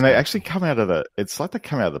 And they actually come out of it's like they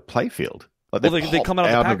come out of the playfield. Like they come out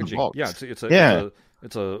of the packaging. Of the box.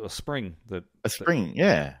 It's a spring that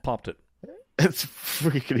popped it. It's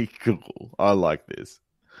freaking cool. I like this.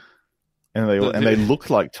 And they look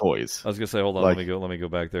like toys. I was gonna say, hold on, let me go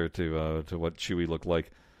back there to what Chewie looked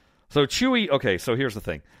like. So Chewie, okay, so here's the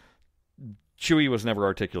thing. Chewie was never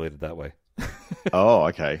articulated that way. Oh,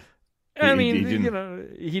 okay. I mean,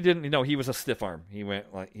 he didn't. No, he was a stiff arm. He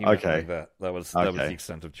went like that. That was the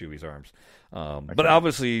extent of Chewie's arms. But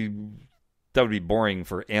obviously, that would be boring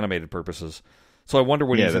for animated purposes. So I wonder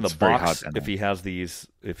when he's in the box if he has these,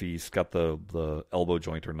 if he's got the elbow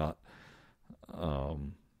joint or not. All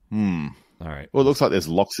right. Well, it looks like there's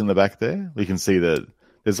locks in the back there. We can see that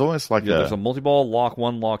there's almost like there's a multi-ball, lock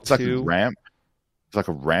 1, lock 2. Like a ramp. It's like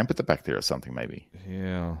a ramp at the back there or something, maybe.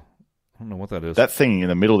 Yeah. I don't know what that is. That thing in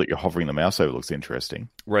the middle that you're hovering the mouse over looks interesting.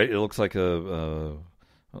 Right. It looks like a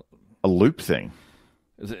loop thing.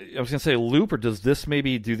 I was going to say a loop, or do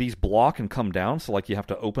these block and come down? So like you have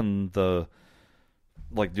to open the,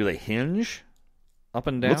 like, do they hinge up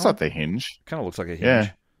and down? Looks like they hinge. Kind of looks like a hinge. Yeah.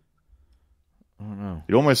 I don't know.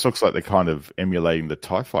 It almost looks like they're kind of emulating the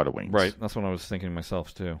TIE Fighter wings. Right. That's what I was thinking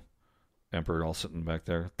myself too. Emperor all sitting back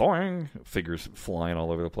there. Boing! Figures flying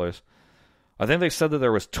all over the place. I think they said that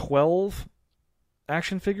there was 12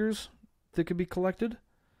 action figures that could be collected.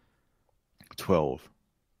 12.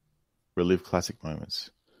 Relive classic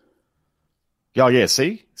moments. Oh, yeah,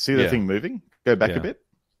 see the thing moving? Go back a bit.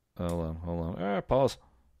 Hold on. Pause.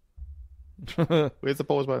 Where's the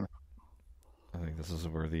pause button? I think this is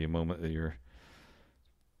where the moment that you're...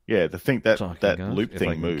 Yeah, the thing that loop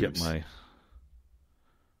thing moves.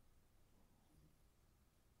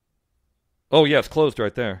 Oh, yeah, it's closed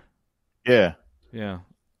right there. Yeah. Yeah,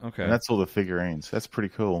 okay. And that's all the figurines. That's pretty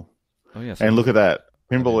cool. Oh, yeah. And look at that.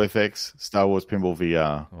 Pinball FX, Star Wars Pinball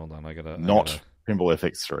VR. Hold on, Pinball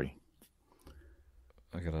FX 3.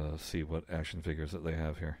 I gotta see what action figures that they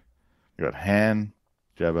have here. You got Han,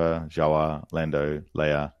 Jabba, Jawa, Lando,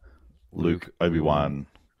 Leia, Luke, Obi-Wan,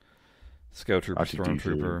 Scout Trooper,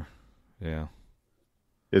 Stormtrooper. Yeah.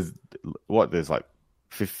 There's like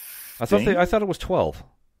 15? I thought it was 12.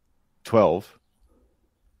 12?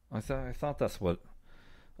 I thought that's what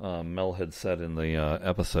Mel had said in the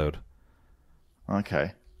episode.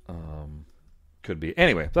 Okay. Could be.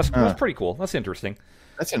 Anyway, that's pretty cool. That's interesting.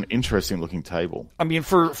 That's an interesting looking table. I mean,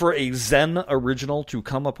 for a Zen original to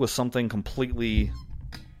come up with something completely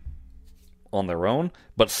on their own,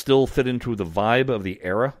 but still fit into the vibe of the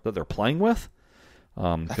era that they're playing with,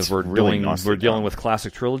 because we're dealing with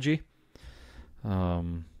classic trilogy.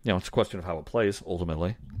 It's a question of how it plays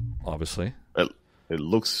ultimately. Obviously, it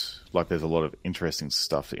looks like there's a lot of interesting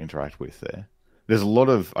stuff to interact with there. There's a lot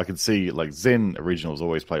of, I can see, like, Zen originals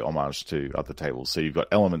always play homage to other tables. So you've got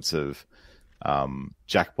elements of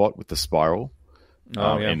Jackbot with the spiral,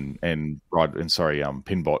 and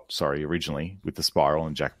Pinbot, originally with the spiral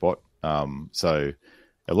and Jackbot. So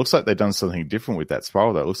it looks like they've done something different with that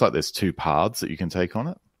spiral, though. It looks like there's 2 paths that you can take on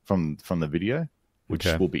it from the video, which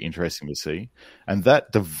will be interesting to see. And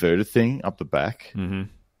that diverter thing up the back,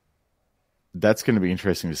 that's going to be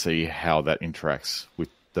interesting to see how that interacts with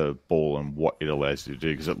the ball and what it allows you to do,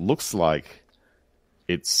 because it looks like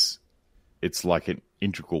it's like an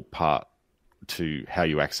integral part to how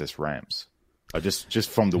you access ramps. Just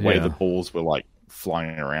from the way the balls were like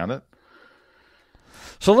flying around it.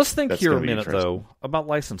 So let's think here a minute though about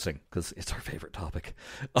licensing, because it's our favorite topic.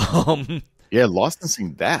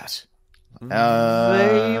 Licensing that.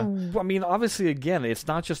 Obviously, again, it's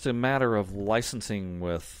not just a matter of licensing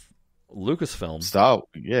with Lucasfilm.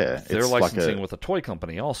 They're licensing with a toy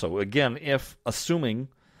company also. Again,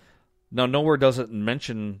 nowhere does it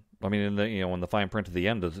mention. I mean, in the fine print at the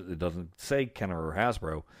end, it doesn't say Kenner or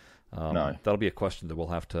Hasbro. No, that'll be a question that we'll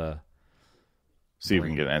have to see if we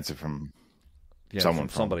can get an answer from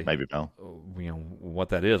somebody, maybe Mel. What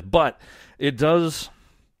that is, but it does.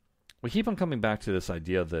 We keep on coming back to this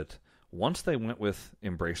idea that once they went with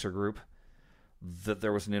Embracer Group, that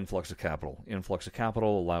there was an influx of capital. Influx of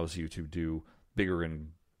capital allows you to do bigger and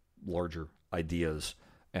larger ideas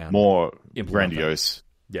and more grandiose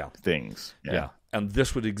things. Yeah. And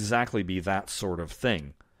this would exactly be that sort of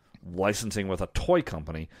thing. Licensing with a toy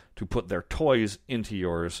company to put their toys into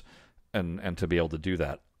yours and to be able to do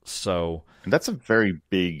that. So, and that's a very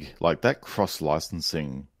big, like, that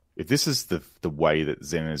cross-licensing. If this is the way that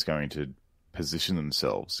Zen is going to position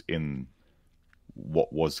themselves in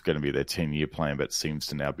what was going to be their 10-year plan, but seems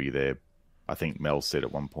to now be their, I think Mel said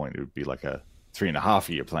at one point it would be like a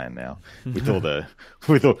 3.5-year plan now, with all the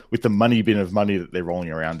with the money bin of money that they're rolling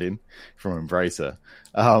around in from Embracer.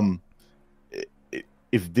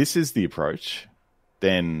 If this is the approach,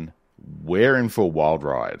 then we're in for a wild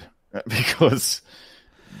ride, because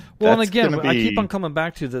and again, I keep on coming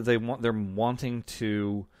back to that they're wanting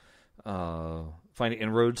to find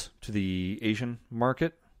inroads to the Asian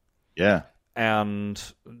market. Yeah. And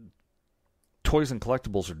toys and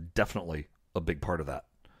collectibles are definitely a big part of that.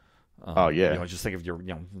 Just think of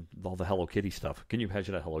all the Hello Kitty stuff. Can you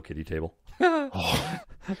imagine a Hello Kitty table?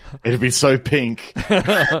 It'd be so pink.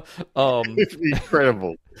 It'd be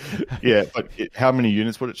incredible. Yeah, but how many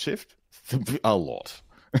units would it shift? A lot.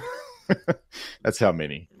 That's how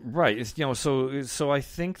many. Right. So I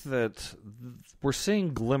think that we're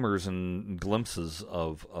seeing glimmers and glimpses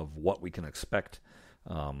of what we can expect.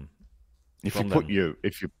 If you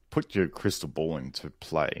put your crystal ball into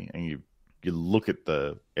play and you look at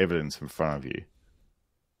the evidence in front of you,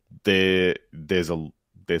 there's some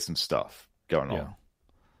stuff going on.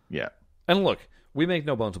 Yeah. And look, we make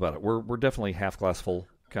no bones about it. We're definitely half glass full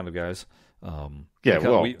kind of guys.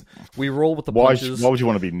 We roll with the punches. Why would you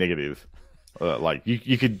want to be negative?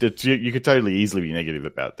 You could totally easily be negative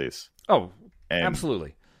about this. Oh,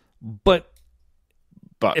 absolutely. But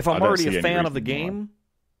if I'm already a fan of the game,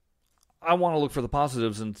 I want to look for the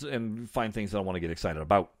positives and find things that I want to get excited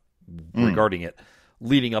about regarding it,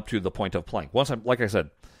 leading up to the point of playing. Like I said,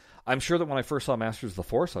 I'm sure that when I first saw Masters of the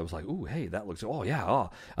Force, I was like, "Ooh, hey, that looks And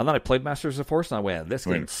then I played Masters of the Force, and I went, "This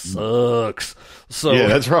game sucks." So yeah,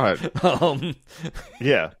 that's right.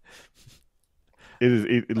 Yeah,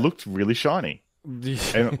 it looked really shiny, and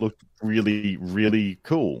it looked really, really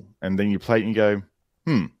cool. And then you play it and you go,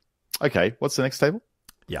 okay, what's the next table?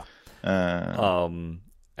 Yeah.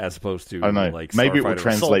 As opposed to, I don't know, like maybe it Starfighter will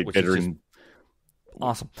translate Assault, better in.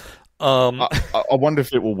 Awesome. I wonder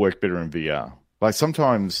if it will work better in VR. Like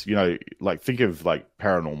sometimes, like think of like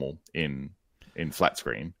Paranormal in flat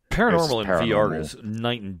screen. Paranormal in VR is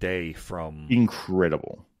night and day from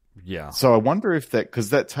incredible. Yeah. So I wonder if because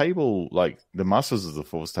that table, like the Masters of the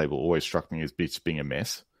Force table, always struck me as being a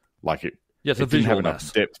mess. Like it. Yeah, it's it a didn't visual have mess.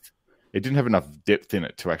 Enough depth. It didn't have enough depth in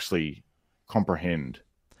it to actually comprehend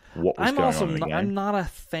what was going on in the game. I'm not a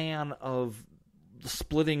fan of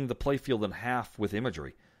splitting the playfield in half with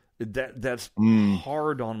imagery. That's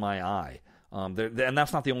hard on my eye. And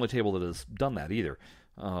that's not the only table that has done that either.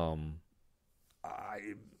 It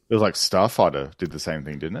was like Starfighter did the same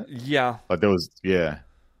thing, didn't it? Yeah. Like there was, yeah.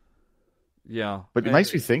 But it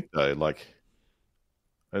makes me think though, like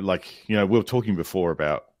we were talking before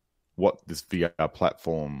about what this VR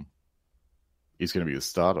platform is going to be the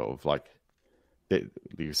start of. Like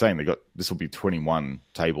you're saying, this will be 21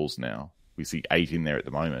 tables now. We see 8 in there at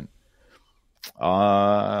the moment.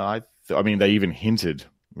 I mean, they even hinted,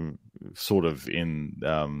 sort of in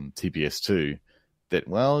TPS2,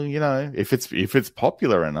 that if it's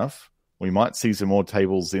popular enough, we might see some more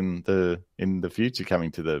tables in the future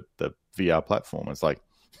coming to the VR platform. It's like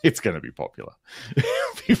it's going to be popular.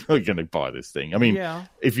 People are going to buy this thing. I mean,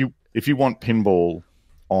 if you want pinball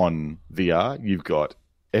on VR, you've got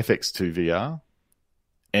FX2 VR,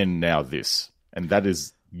 and now this, and that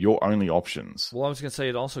is your only options. Well, I was going to say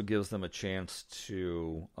it also gives them a chance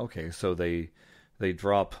to. Okay, so they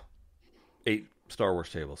drop 8 Star Wars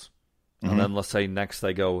tables, and then let's say next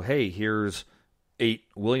they go, hey, here's 8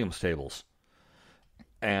 Williams tables.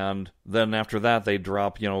 And then after that, they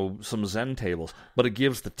drop, some Zen tables. But it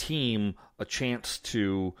gives the team a chance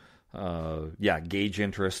to, gauge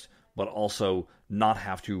interest, but also not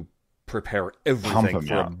have to prepare everything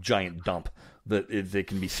for a giant dump. That they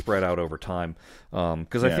can be spread out over time.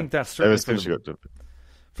 Because I think that's certainly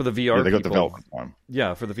for the VR people. They got development time.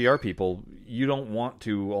 Yeah, for the VR people, you don't want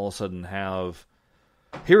to all of a sudden have,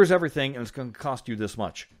 here's everything, and it's going to cost you this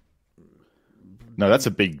much. No, that's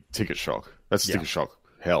a big ticket shock. That's a ticket shock.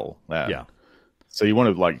 Hell, that. Yeah. So you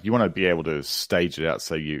want to be able to stage it out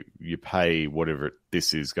so you pay whatever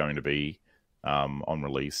this is going to be on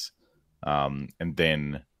release, and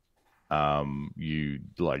then you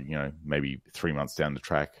maybe 3 months down the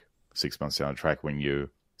track, 6 months down the track, when you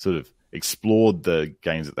sort of explored the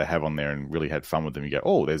games that they have on there and really had fun with them, you go,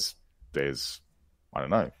 oh, there's I don't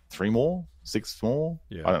know, 3 more, 6 more.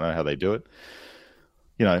 Yeah. I don't know how they do it.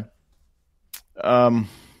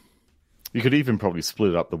 You could even probably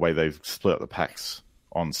split it up the way they've split up the packs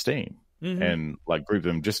on Steam, and like group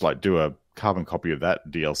them, just like do a carbon copy of that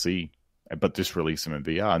DLC, but just release them in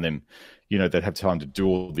VR, and then they'd have time to do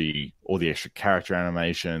all the extra character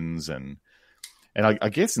animations, and I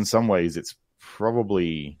guess in some ways it's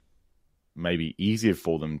probably maybe easier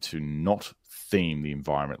for them to not theme the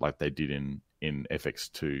environment like they did in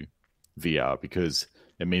FX2 VR, because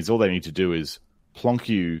it means all they need to do is plonk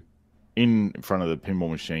you in front of the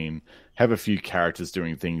pinball machine, have a few characters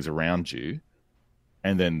doing things around you,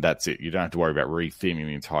 and then that's it. You don't have to worry about re-theming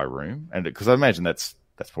the entire room, and because I imagine that's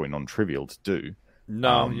probably non-trivial to do.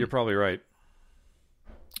 No, you're probably right.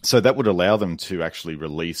 So that would allow them to actually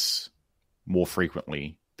release more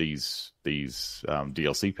frequently these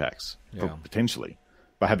DLC packs, potentially,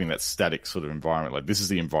 by having that static sort of environment. Like, this is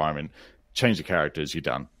the environment, change the characters, you're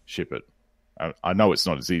done, ship it. I know it's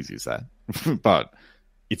not as easy as that, but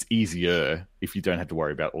it's easier if you don't have to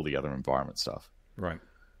worry about all the other environment stuff. Right.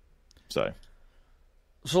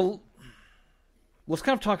 So let's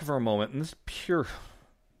kind of talk for a moment, and this is pure,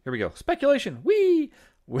 here we go, speculation. Whee!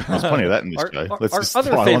 There's plenty of that in this show. Our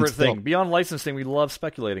other favorite thing, beyond licensing, we love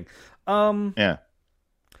speculating. Yeah.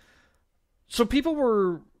 So people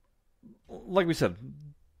were, like we said,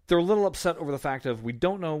 they're a little upset over the fact of we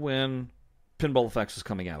don't know when Pinball Effects is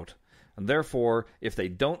coming out. And therefore, if they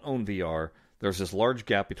don't own VR, there's this large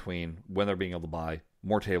gap between when they're being able to buy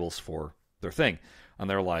more tables for their thing. And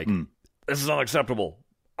they're like, this is unacceptable.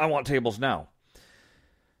 I want tables now.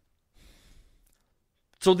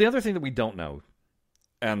 So the other thing that we don't know,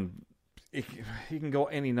 and you can go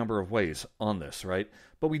any number of ways on this, right?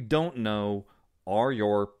 But we don't know, are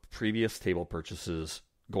your previous table purchases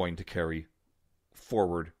going to carry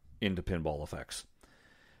forward into Pinball Effects?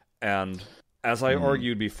 And as I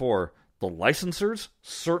argued before, The licensors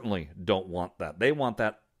certainly don't want that. They want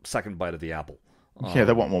that second bite of the apple. Yeah,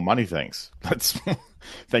 they want more money, thanks.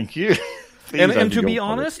 Thank you. And to be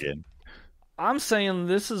honest, I'm saying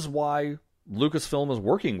this is why Lucasfilm is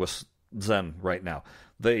working with Zen right now.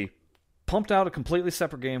 They pumped out a completely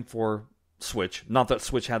separate game for Switch. Not that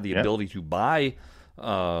Switch had the ability to buy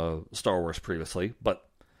Star Wars previously, but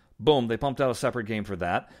boom, they pumped out a separate game for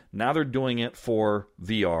that. Now they're doing it for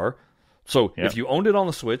VR. So if you owned it on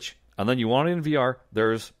the Switch, and then you want it in VR,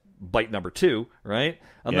 there's bite number 2, right?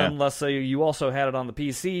 And then let's say you also had it on the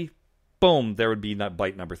PC, boom, there would be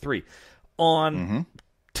bite number 3. On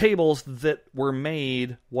tables that were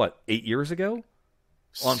made, 8 years ago?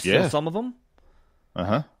 On some of them?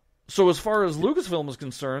 Uh-huh. So as far as Lucasfilm is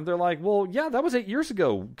concerned, they're like, well, yeah, that was 8 years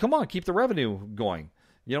ago. Come on, keep the revenue going.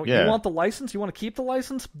 You know, you want the license? You want to keep the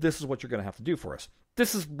license? This is what you're going to have to do for us.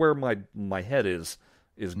 This is where my head is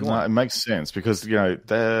going. No, it makes sense because,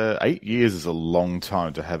 the 8 years is a long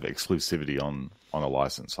time to have exclusivity on a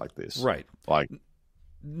license like this. Right. Like,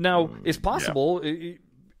 now, it's possible,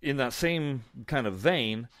 in that same kind of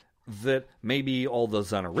vein, that maybe all the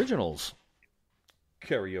Zen originals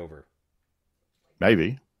carry over.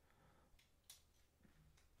 Maybe.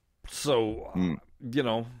 So,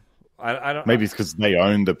 I don't. Maybe it's because they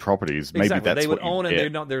own the properties. Maybe Exactly. that's they would what own,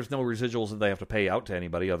 and there's no residuals that they have to pay out to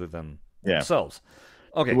anybody other than themselves.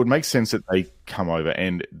 Okay. It would make sense that they come over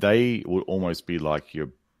and they would almost be like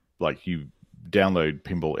you download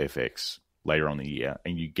Pinball FX later on in the year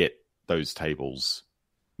and you get those tables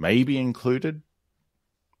maybe included,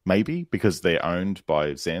 maybe because they're owned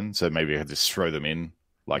by Zen. So maybe I just throw them in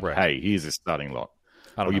like, hey, here's a starting lot.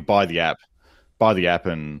 Or you buy the app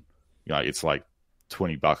and it's like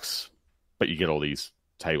 $20, but you get all these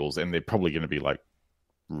tables and they're probably going to be like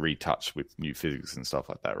retouched with new physics and stuff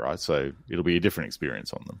like that, right? So it'll be a different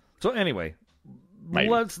experience on them. So anyway, maybe.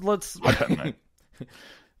 let's I don't know.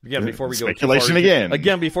 Again, before we go speculation too far,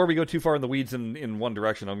 again, before we go too far in the weeds in one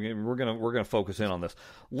direction, we're gonna focus in on this.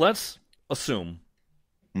 Let's assume,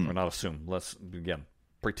 or not assume. Let's again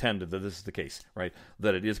pretend that this is the case, right?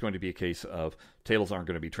 That it is going to be a case of tables aren't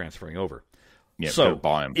going to be transferring over. Yeah, so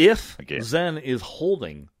buy them if again. Zen is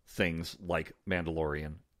holding things like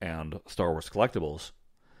Mandalorian and Star Wars collectibles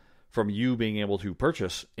from you being able to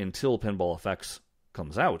purchase until Pinball FX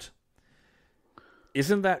comes out,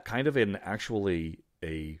 isn't that kind of actually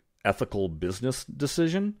a ethical business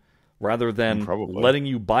decision rather than letting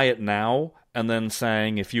you buy it now and then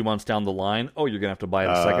saying a few months down the line, oh, you're going to have to buy it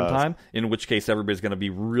a second time, in which case everybody's going to be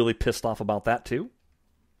really pissed off about that too?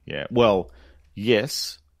 Yeah, well,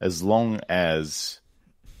 yes, as long as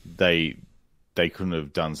they couldn't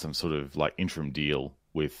have done some sort of like interim deal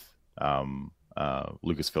with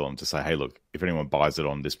Lucasfilm to say, hey, look, if anyone buys it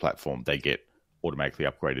on this platform, they get automatically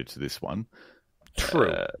upgraded to this one.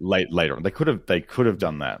 True. Later on, they could have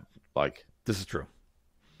done that. Like, this is true.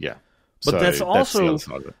 Yeah, but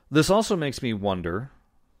so this also makes me wonder,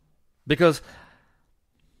 because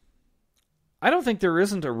I don't think there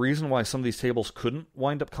isn't a reason why some of these tables couldn't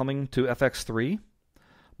wind up coming to FX3,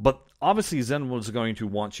 but obviously Zen was going to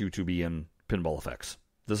want you to be in Pinball FX.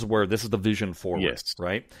 This is the vision forward,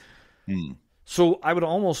 right? So I would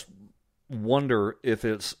almost wonder if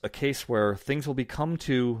it's a case where things will come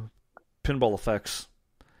to Pinball FX,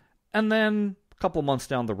 and then a couple months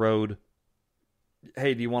down the road,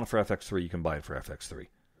 hey, do you want it for FX3? You can buy it for FX3.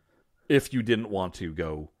 If you didn't want to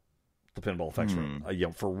go the Pinball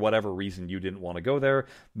FX, for whatever reason you didn't want to go there,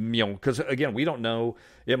 because again, we don't know.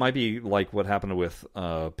 It might be like what happened with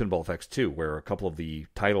Pinball FX2, where a couple of the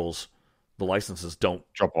titles, the licenses don't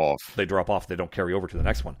drop off. They drop off. They don't carry over to the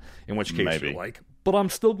next one. In which case you're like, but I'm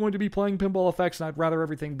still going to be playing Pinball FX, and I'd rather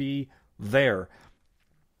everything be there.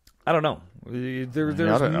 I don't know. There's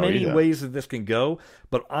many ways that this can go,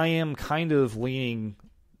 but I am kind of leaning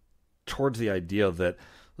towards the idea that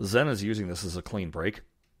Zen is using this as a clean break.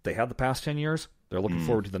 They had the past 10 years. They're looking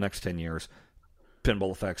forward to the next 10 years.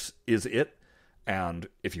 Pinball FX is it. And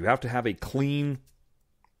if you have to have a clean,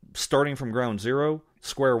 starting from ground zero,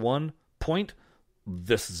 square one point,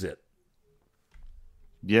 this is it.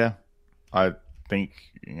 Yeah. I think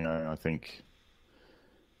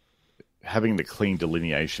having the clean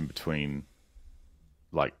delineation between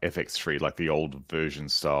like FX3, like the old version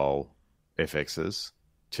style FXs,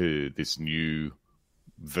 to this new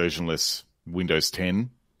versionless Windows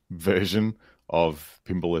 10 version of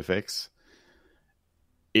Pinball FX,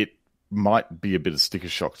 it might be a bit of sticker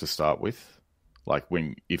shock to start with. Like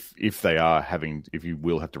if you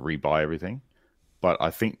will have to rebuy everything. But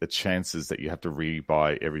I think the chances that you have to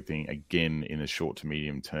rebuy everything again in a short to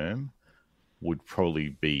medium term would probably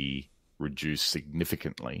be reduced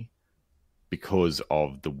significantly because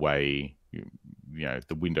of the way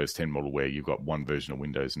the Windows 10 model, where you've got one version of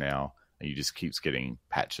Windows now, and you just keeps getting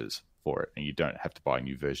patches for it, and you don't have to buy a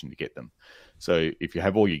new version to get them. So if you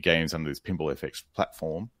have all your games under this Pinball FX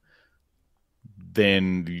platform,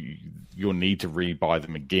 then you'll need to rebuy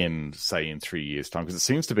them again, say in 3 years' time, because it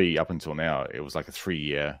seems to be, up until now, it was like a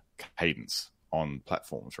 3-year cadence on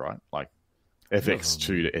platforms, right? Like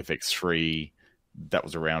FX2 to FX3, that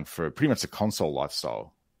was around for pretty much the console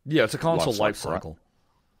lifestyle. Yeah, it's a console life cycle. Right?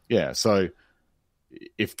 Yeah, so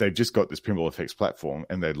if they've just got this Pinball FX platform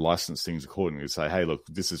and they'd license things accordingly, say, hey, look,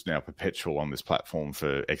 this is now perpetual on this platform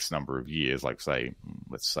for X number of years, like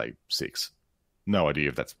let's say 6. No idea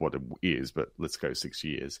if that's what it is, but let's go 6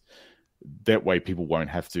 years. That way people won't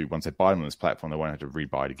have to, once they buy them on this platform, they won't have to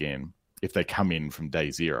rebuy it again. If they come in from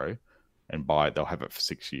day zero and buy it, they'll have it for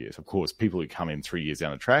 6 years. Of course, people who come in 3 years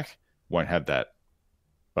down the track won't have that,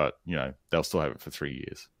 but, they'll still have it for 3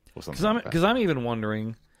 years or something. Because I'm even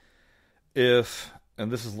wondering if, and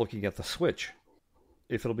this is looking at the Switch,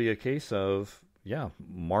 if it'll be a case of,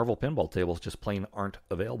 Marvel pinball tables just plain aren't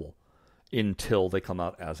available until they come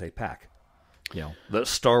out as a pack. The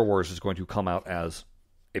Star Wars is going to come out as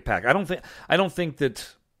a pack. I don't think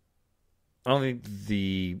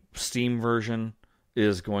the Steam version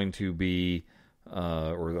is going to be,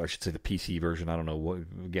 or I should say the PC version. I don't know.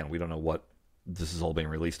 Again, we don't know what this is all being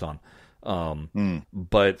released on.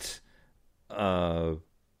 But I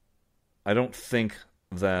don't think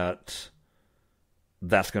that's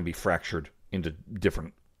going to be fractured into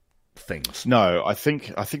different things. No, I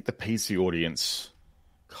think the PC audience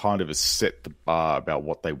kind of has set the bar about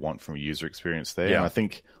what they want from a user experience there. Yeah. And I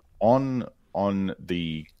think on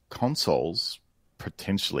the consoles,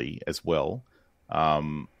 potentially as well,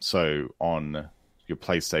 so on your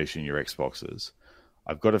PlayStation, your Xboxes,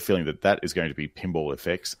 I've got a feeling that is going to be Pinball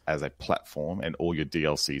FX as a platform and all your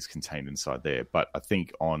DLCs contained inside there. But I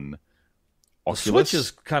think on Oculus, the Switch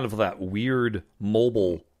is kind of that weird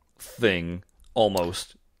mobile thing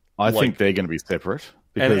almost. I think they're going to be separate.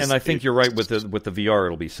 And I think you're right with the VR,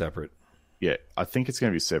 it'll be separate. Yeah, I think it's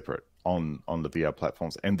going to be separate on the VR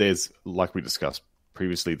platforms. And there's, like we discussed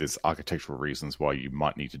previously, there's architectural reasons why you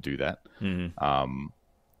might need to do that. Mm-hmm.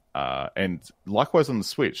 And likewise on the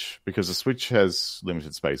Switch, because the Switch has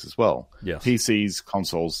limited space as well. Yes. PCs,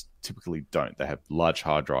 consoles typically don't. They have large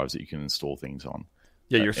hard drives that you can install things on.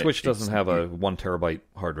 Yeah, your Switch doesn't have a 1 terabyte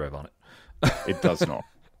hard drive on it. It does not.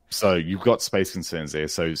 So you've got space concerns there.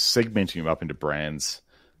 So segmenting them up into brands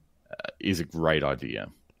is a great idea.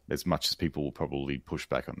 As much as people will probably push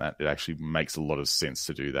back on that, it actually makes a lot of sense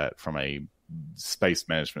to do that from a space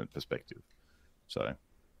management perspective. So,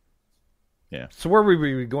 yeah. So where were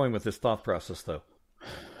we going with this thought process, though?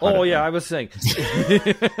 I was saying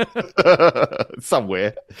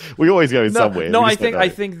somewhere. We always go somewhere. No, I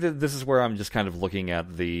think that this is where I'm just kind of looking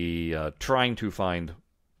at the trying to find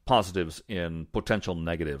positives in potential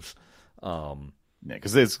negatives.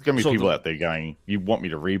 Because there's going to be people out there going, you want me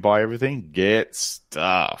to rebuy everything? Get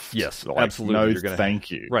stuffed. Yes, like, absolutely. No,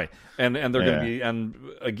 thank you. Right. And they're going to be, and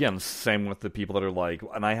again, same with the people that are like,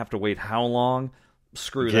 and I have to wait how long?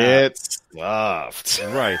 Screw that. Get stuffed.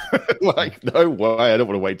 Right. Like, no way. I don't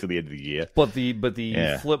want to wait till the end of the year. But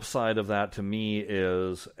the flip side of that to me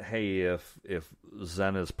is, hey, if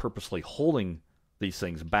Zen is purposely holding these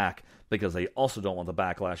things back because they also don't want the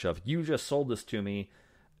backlash of, you just sold this to me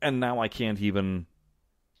and now I can't even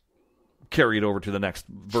carry it over to the next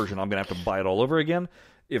version. I'm going to have to buy it all over again.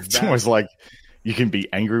 It's almost like you can be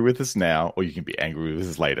angry with us now or you can be angry with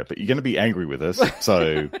us later, but you're going to be angry with us.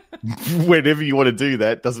 So whenever you want to do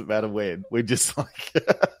that, doesn't matter when. We're just like,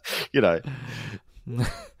 Yeah,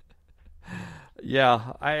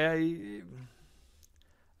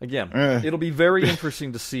 Again, it'll be very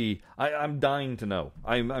interesting to see. I'm dying to know.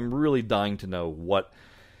 I'm really dying to know what...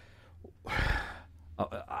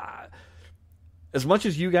 as much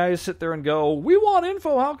as you guys sit there and go, we want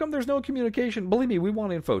info, how come there's no communication? Believe me, we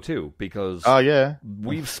want info too, because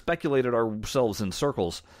we've speculated ourselves in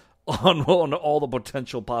circles on all the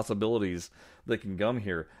potential possibilities that can come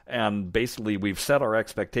here. And basically, we've set our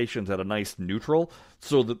expectations at a nice neutral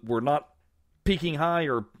so that we're not peaking high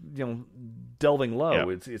or delving low.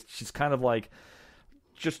 It's just kind of like,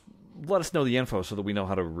 just let us know the info so that we know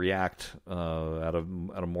how to react at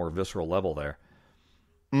a more visceral level there.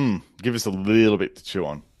 Give us a little bit to chew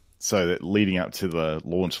on, so that leading up to the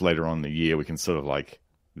launch later on in the year, we can sort of like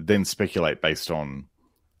then speculate based on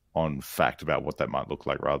fact about what that might look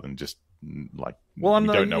like, rather than just like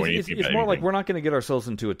don't know anything. It's more like we're not going to get ourselves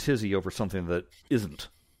into a tizzy over something that isn't.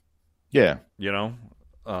 Yeah,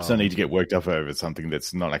 So need to get worked up over something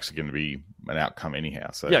that's not actually going to be an outcome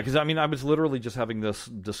anyhow. So yeah, because I mean, I was literally just having this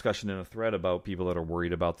discussion in a thread about people that are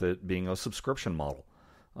worried about that being a subscription model.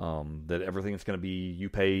 That everything's going to be you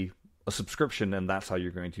pay a subscription and that's how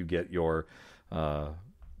you're going to get your,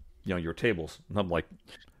 your tables. And I'm like,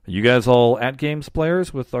 are you guys all at games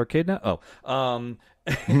players with Arcade now?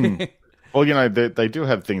 Well, they do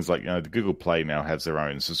have things like, the Google Play now has their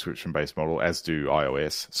own subscription-based model, as do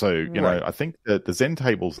iOS. So, I think that the Zen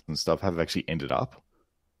tables and stuff have actually ended up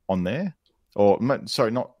on there. Or,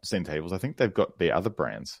 sorry, not Zen tables. I think they've got their other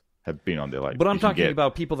brands have been on there. Like, but I'm talking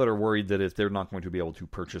about people that are worried that if they're not going to be able to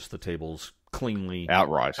purchase the tables cleanly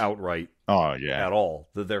outright. Oh, yeah. At all,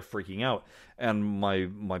 that they're freaking out. And my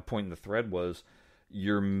point in the thread was,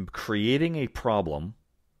 you're creating a problem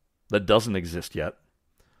that doesn't exist yet.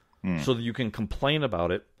 So that you can complain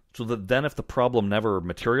about it, so that then if the problem never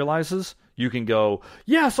materializes, you can go,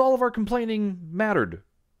 yes, all of our complaining mattered.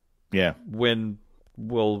 Yeah. When,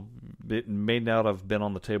 it may not have been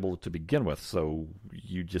on the table to begin with, so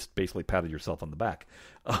you just basically patted yourself on the back.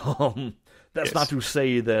 That's not to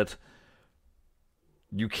say that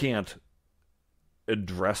you can't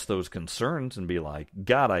address those concerns and be like,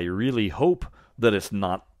 God, I really hope that it's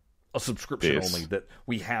not a subscription only, that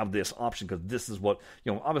we have this option, because this is what,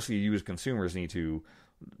 obviously you as consumers need to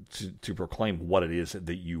proclaim what it is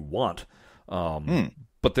that you want.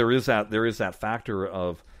 But there is that factor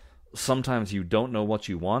of sometimes you don't know what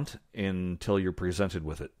you want until you're presented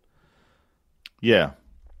with it. Yeah.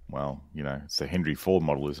 Well, it's the Henry Ford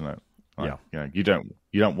model, isn't it? Like, yeah. You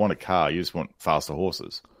don't want a car, you just want faster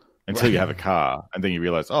horses until you have a car, and then you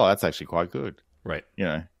realize, oh, that's actually quite good. Right.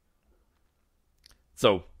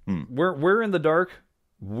 So we're in the dark.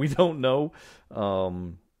 We don't know.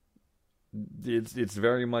 It's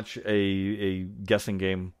very much a guessing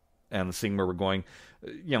game and seeing where we're going.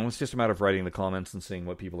 It's just a matter of writing the comments and seeing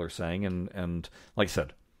what people are saying. And like I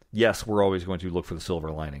said, yes, we're always going to look for the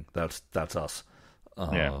silver lining. That's us.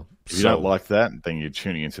 If you don't like that, then you're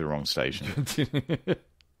tuning into the wrong station.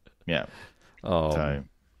 Yeah.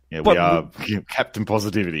 We are Captain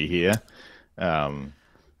Positivity here.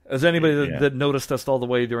 As anybody that noticed us all the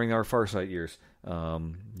way during our Farsight years,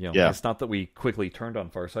 it's not that we quickly turned on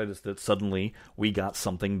Farsight; it's that suddenly we got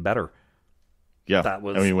something better. Yeah, that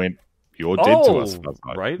was. And we went, "You're dead to us,"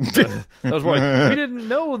 right? That was right. We didn't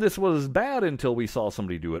know this was bad until we saw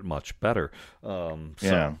somebody do it much better. And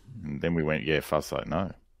then we went, Farsight,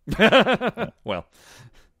 no. Well,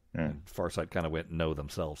 Farsight kind of went no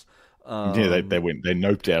themselves. They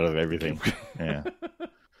noped out of everything. Yeah.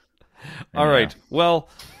 All right. Well,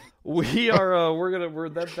 we are.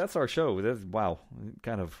 That's our show. Wow.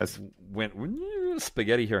 Kind of went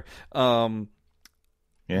spaghetti here.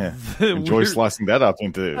 Enjoy slicing that up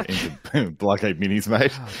into blockade minis,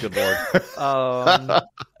 mate. Oh, good Lord.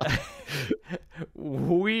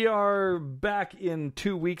 We are back in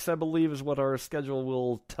 2 weeks, I believe, is what our schedule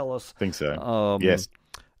will tell us. I think so. Yes.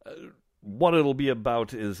 What it'll be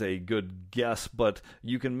about is a good guess, but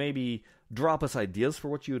you can maybe drop us ideas for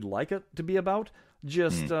what you'd like it to be about.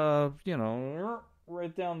 Just, right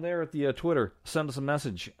down there at the Twitter. Send us a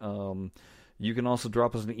message. You can also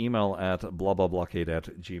drop us an email at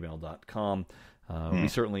blahblahblockade@gmail.com. We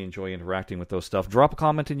certainly enjoy interacting with those stuff. Drop a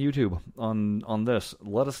comment in YouTube on this.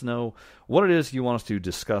 Let us know what it is you want us to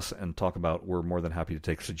discuss and talk about. We're more than happy to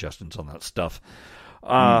take suggestions on that stuff.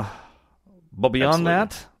 But beyond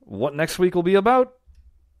that, what next week will be about?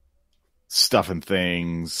 Stuff and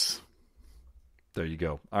things. There you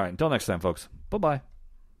go. All right, until next time, folks. Bye-bye.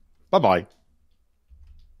 Bye-bye.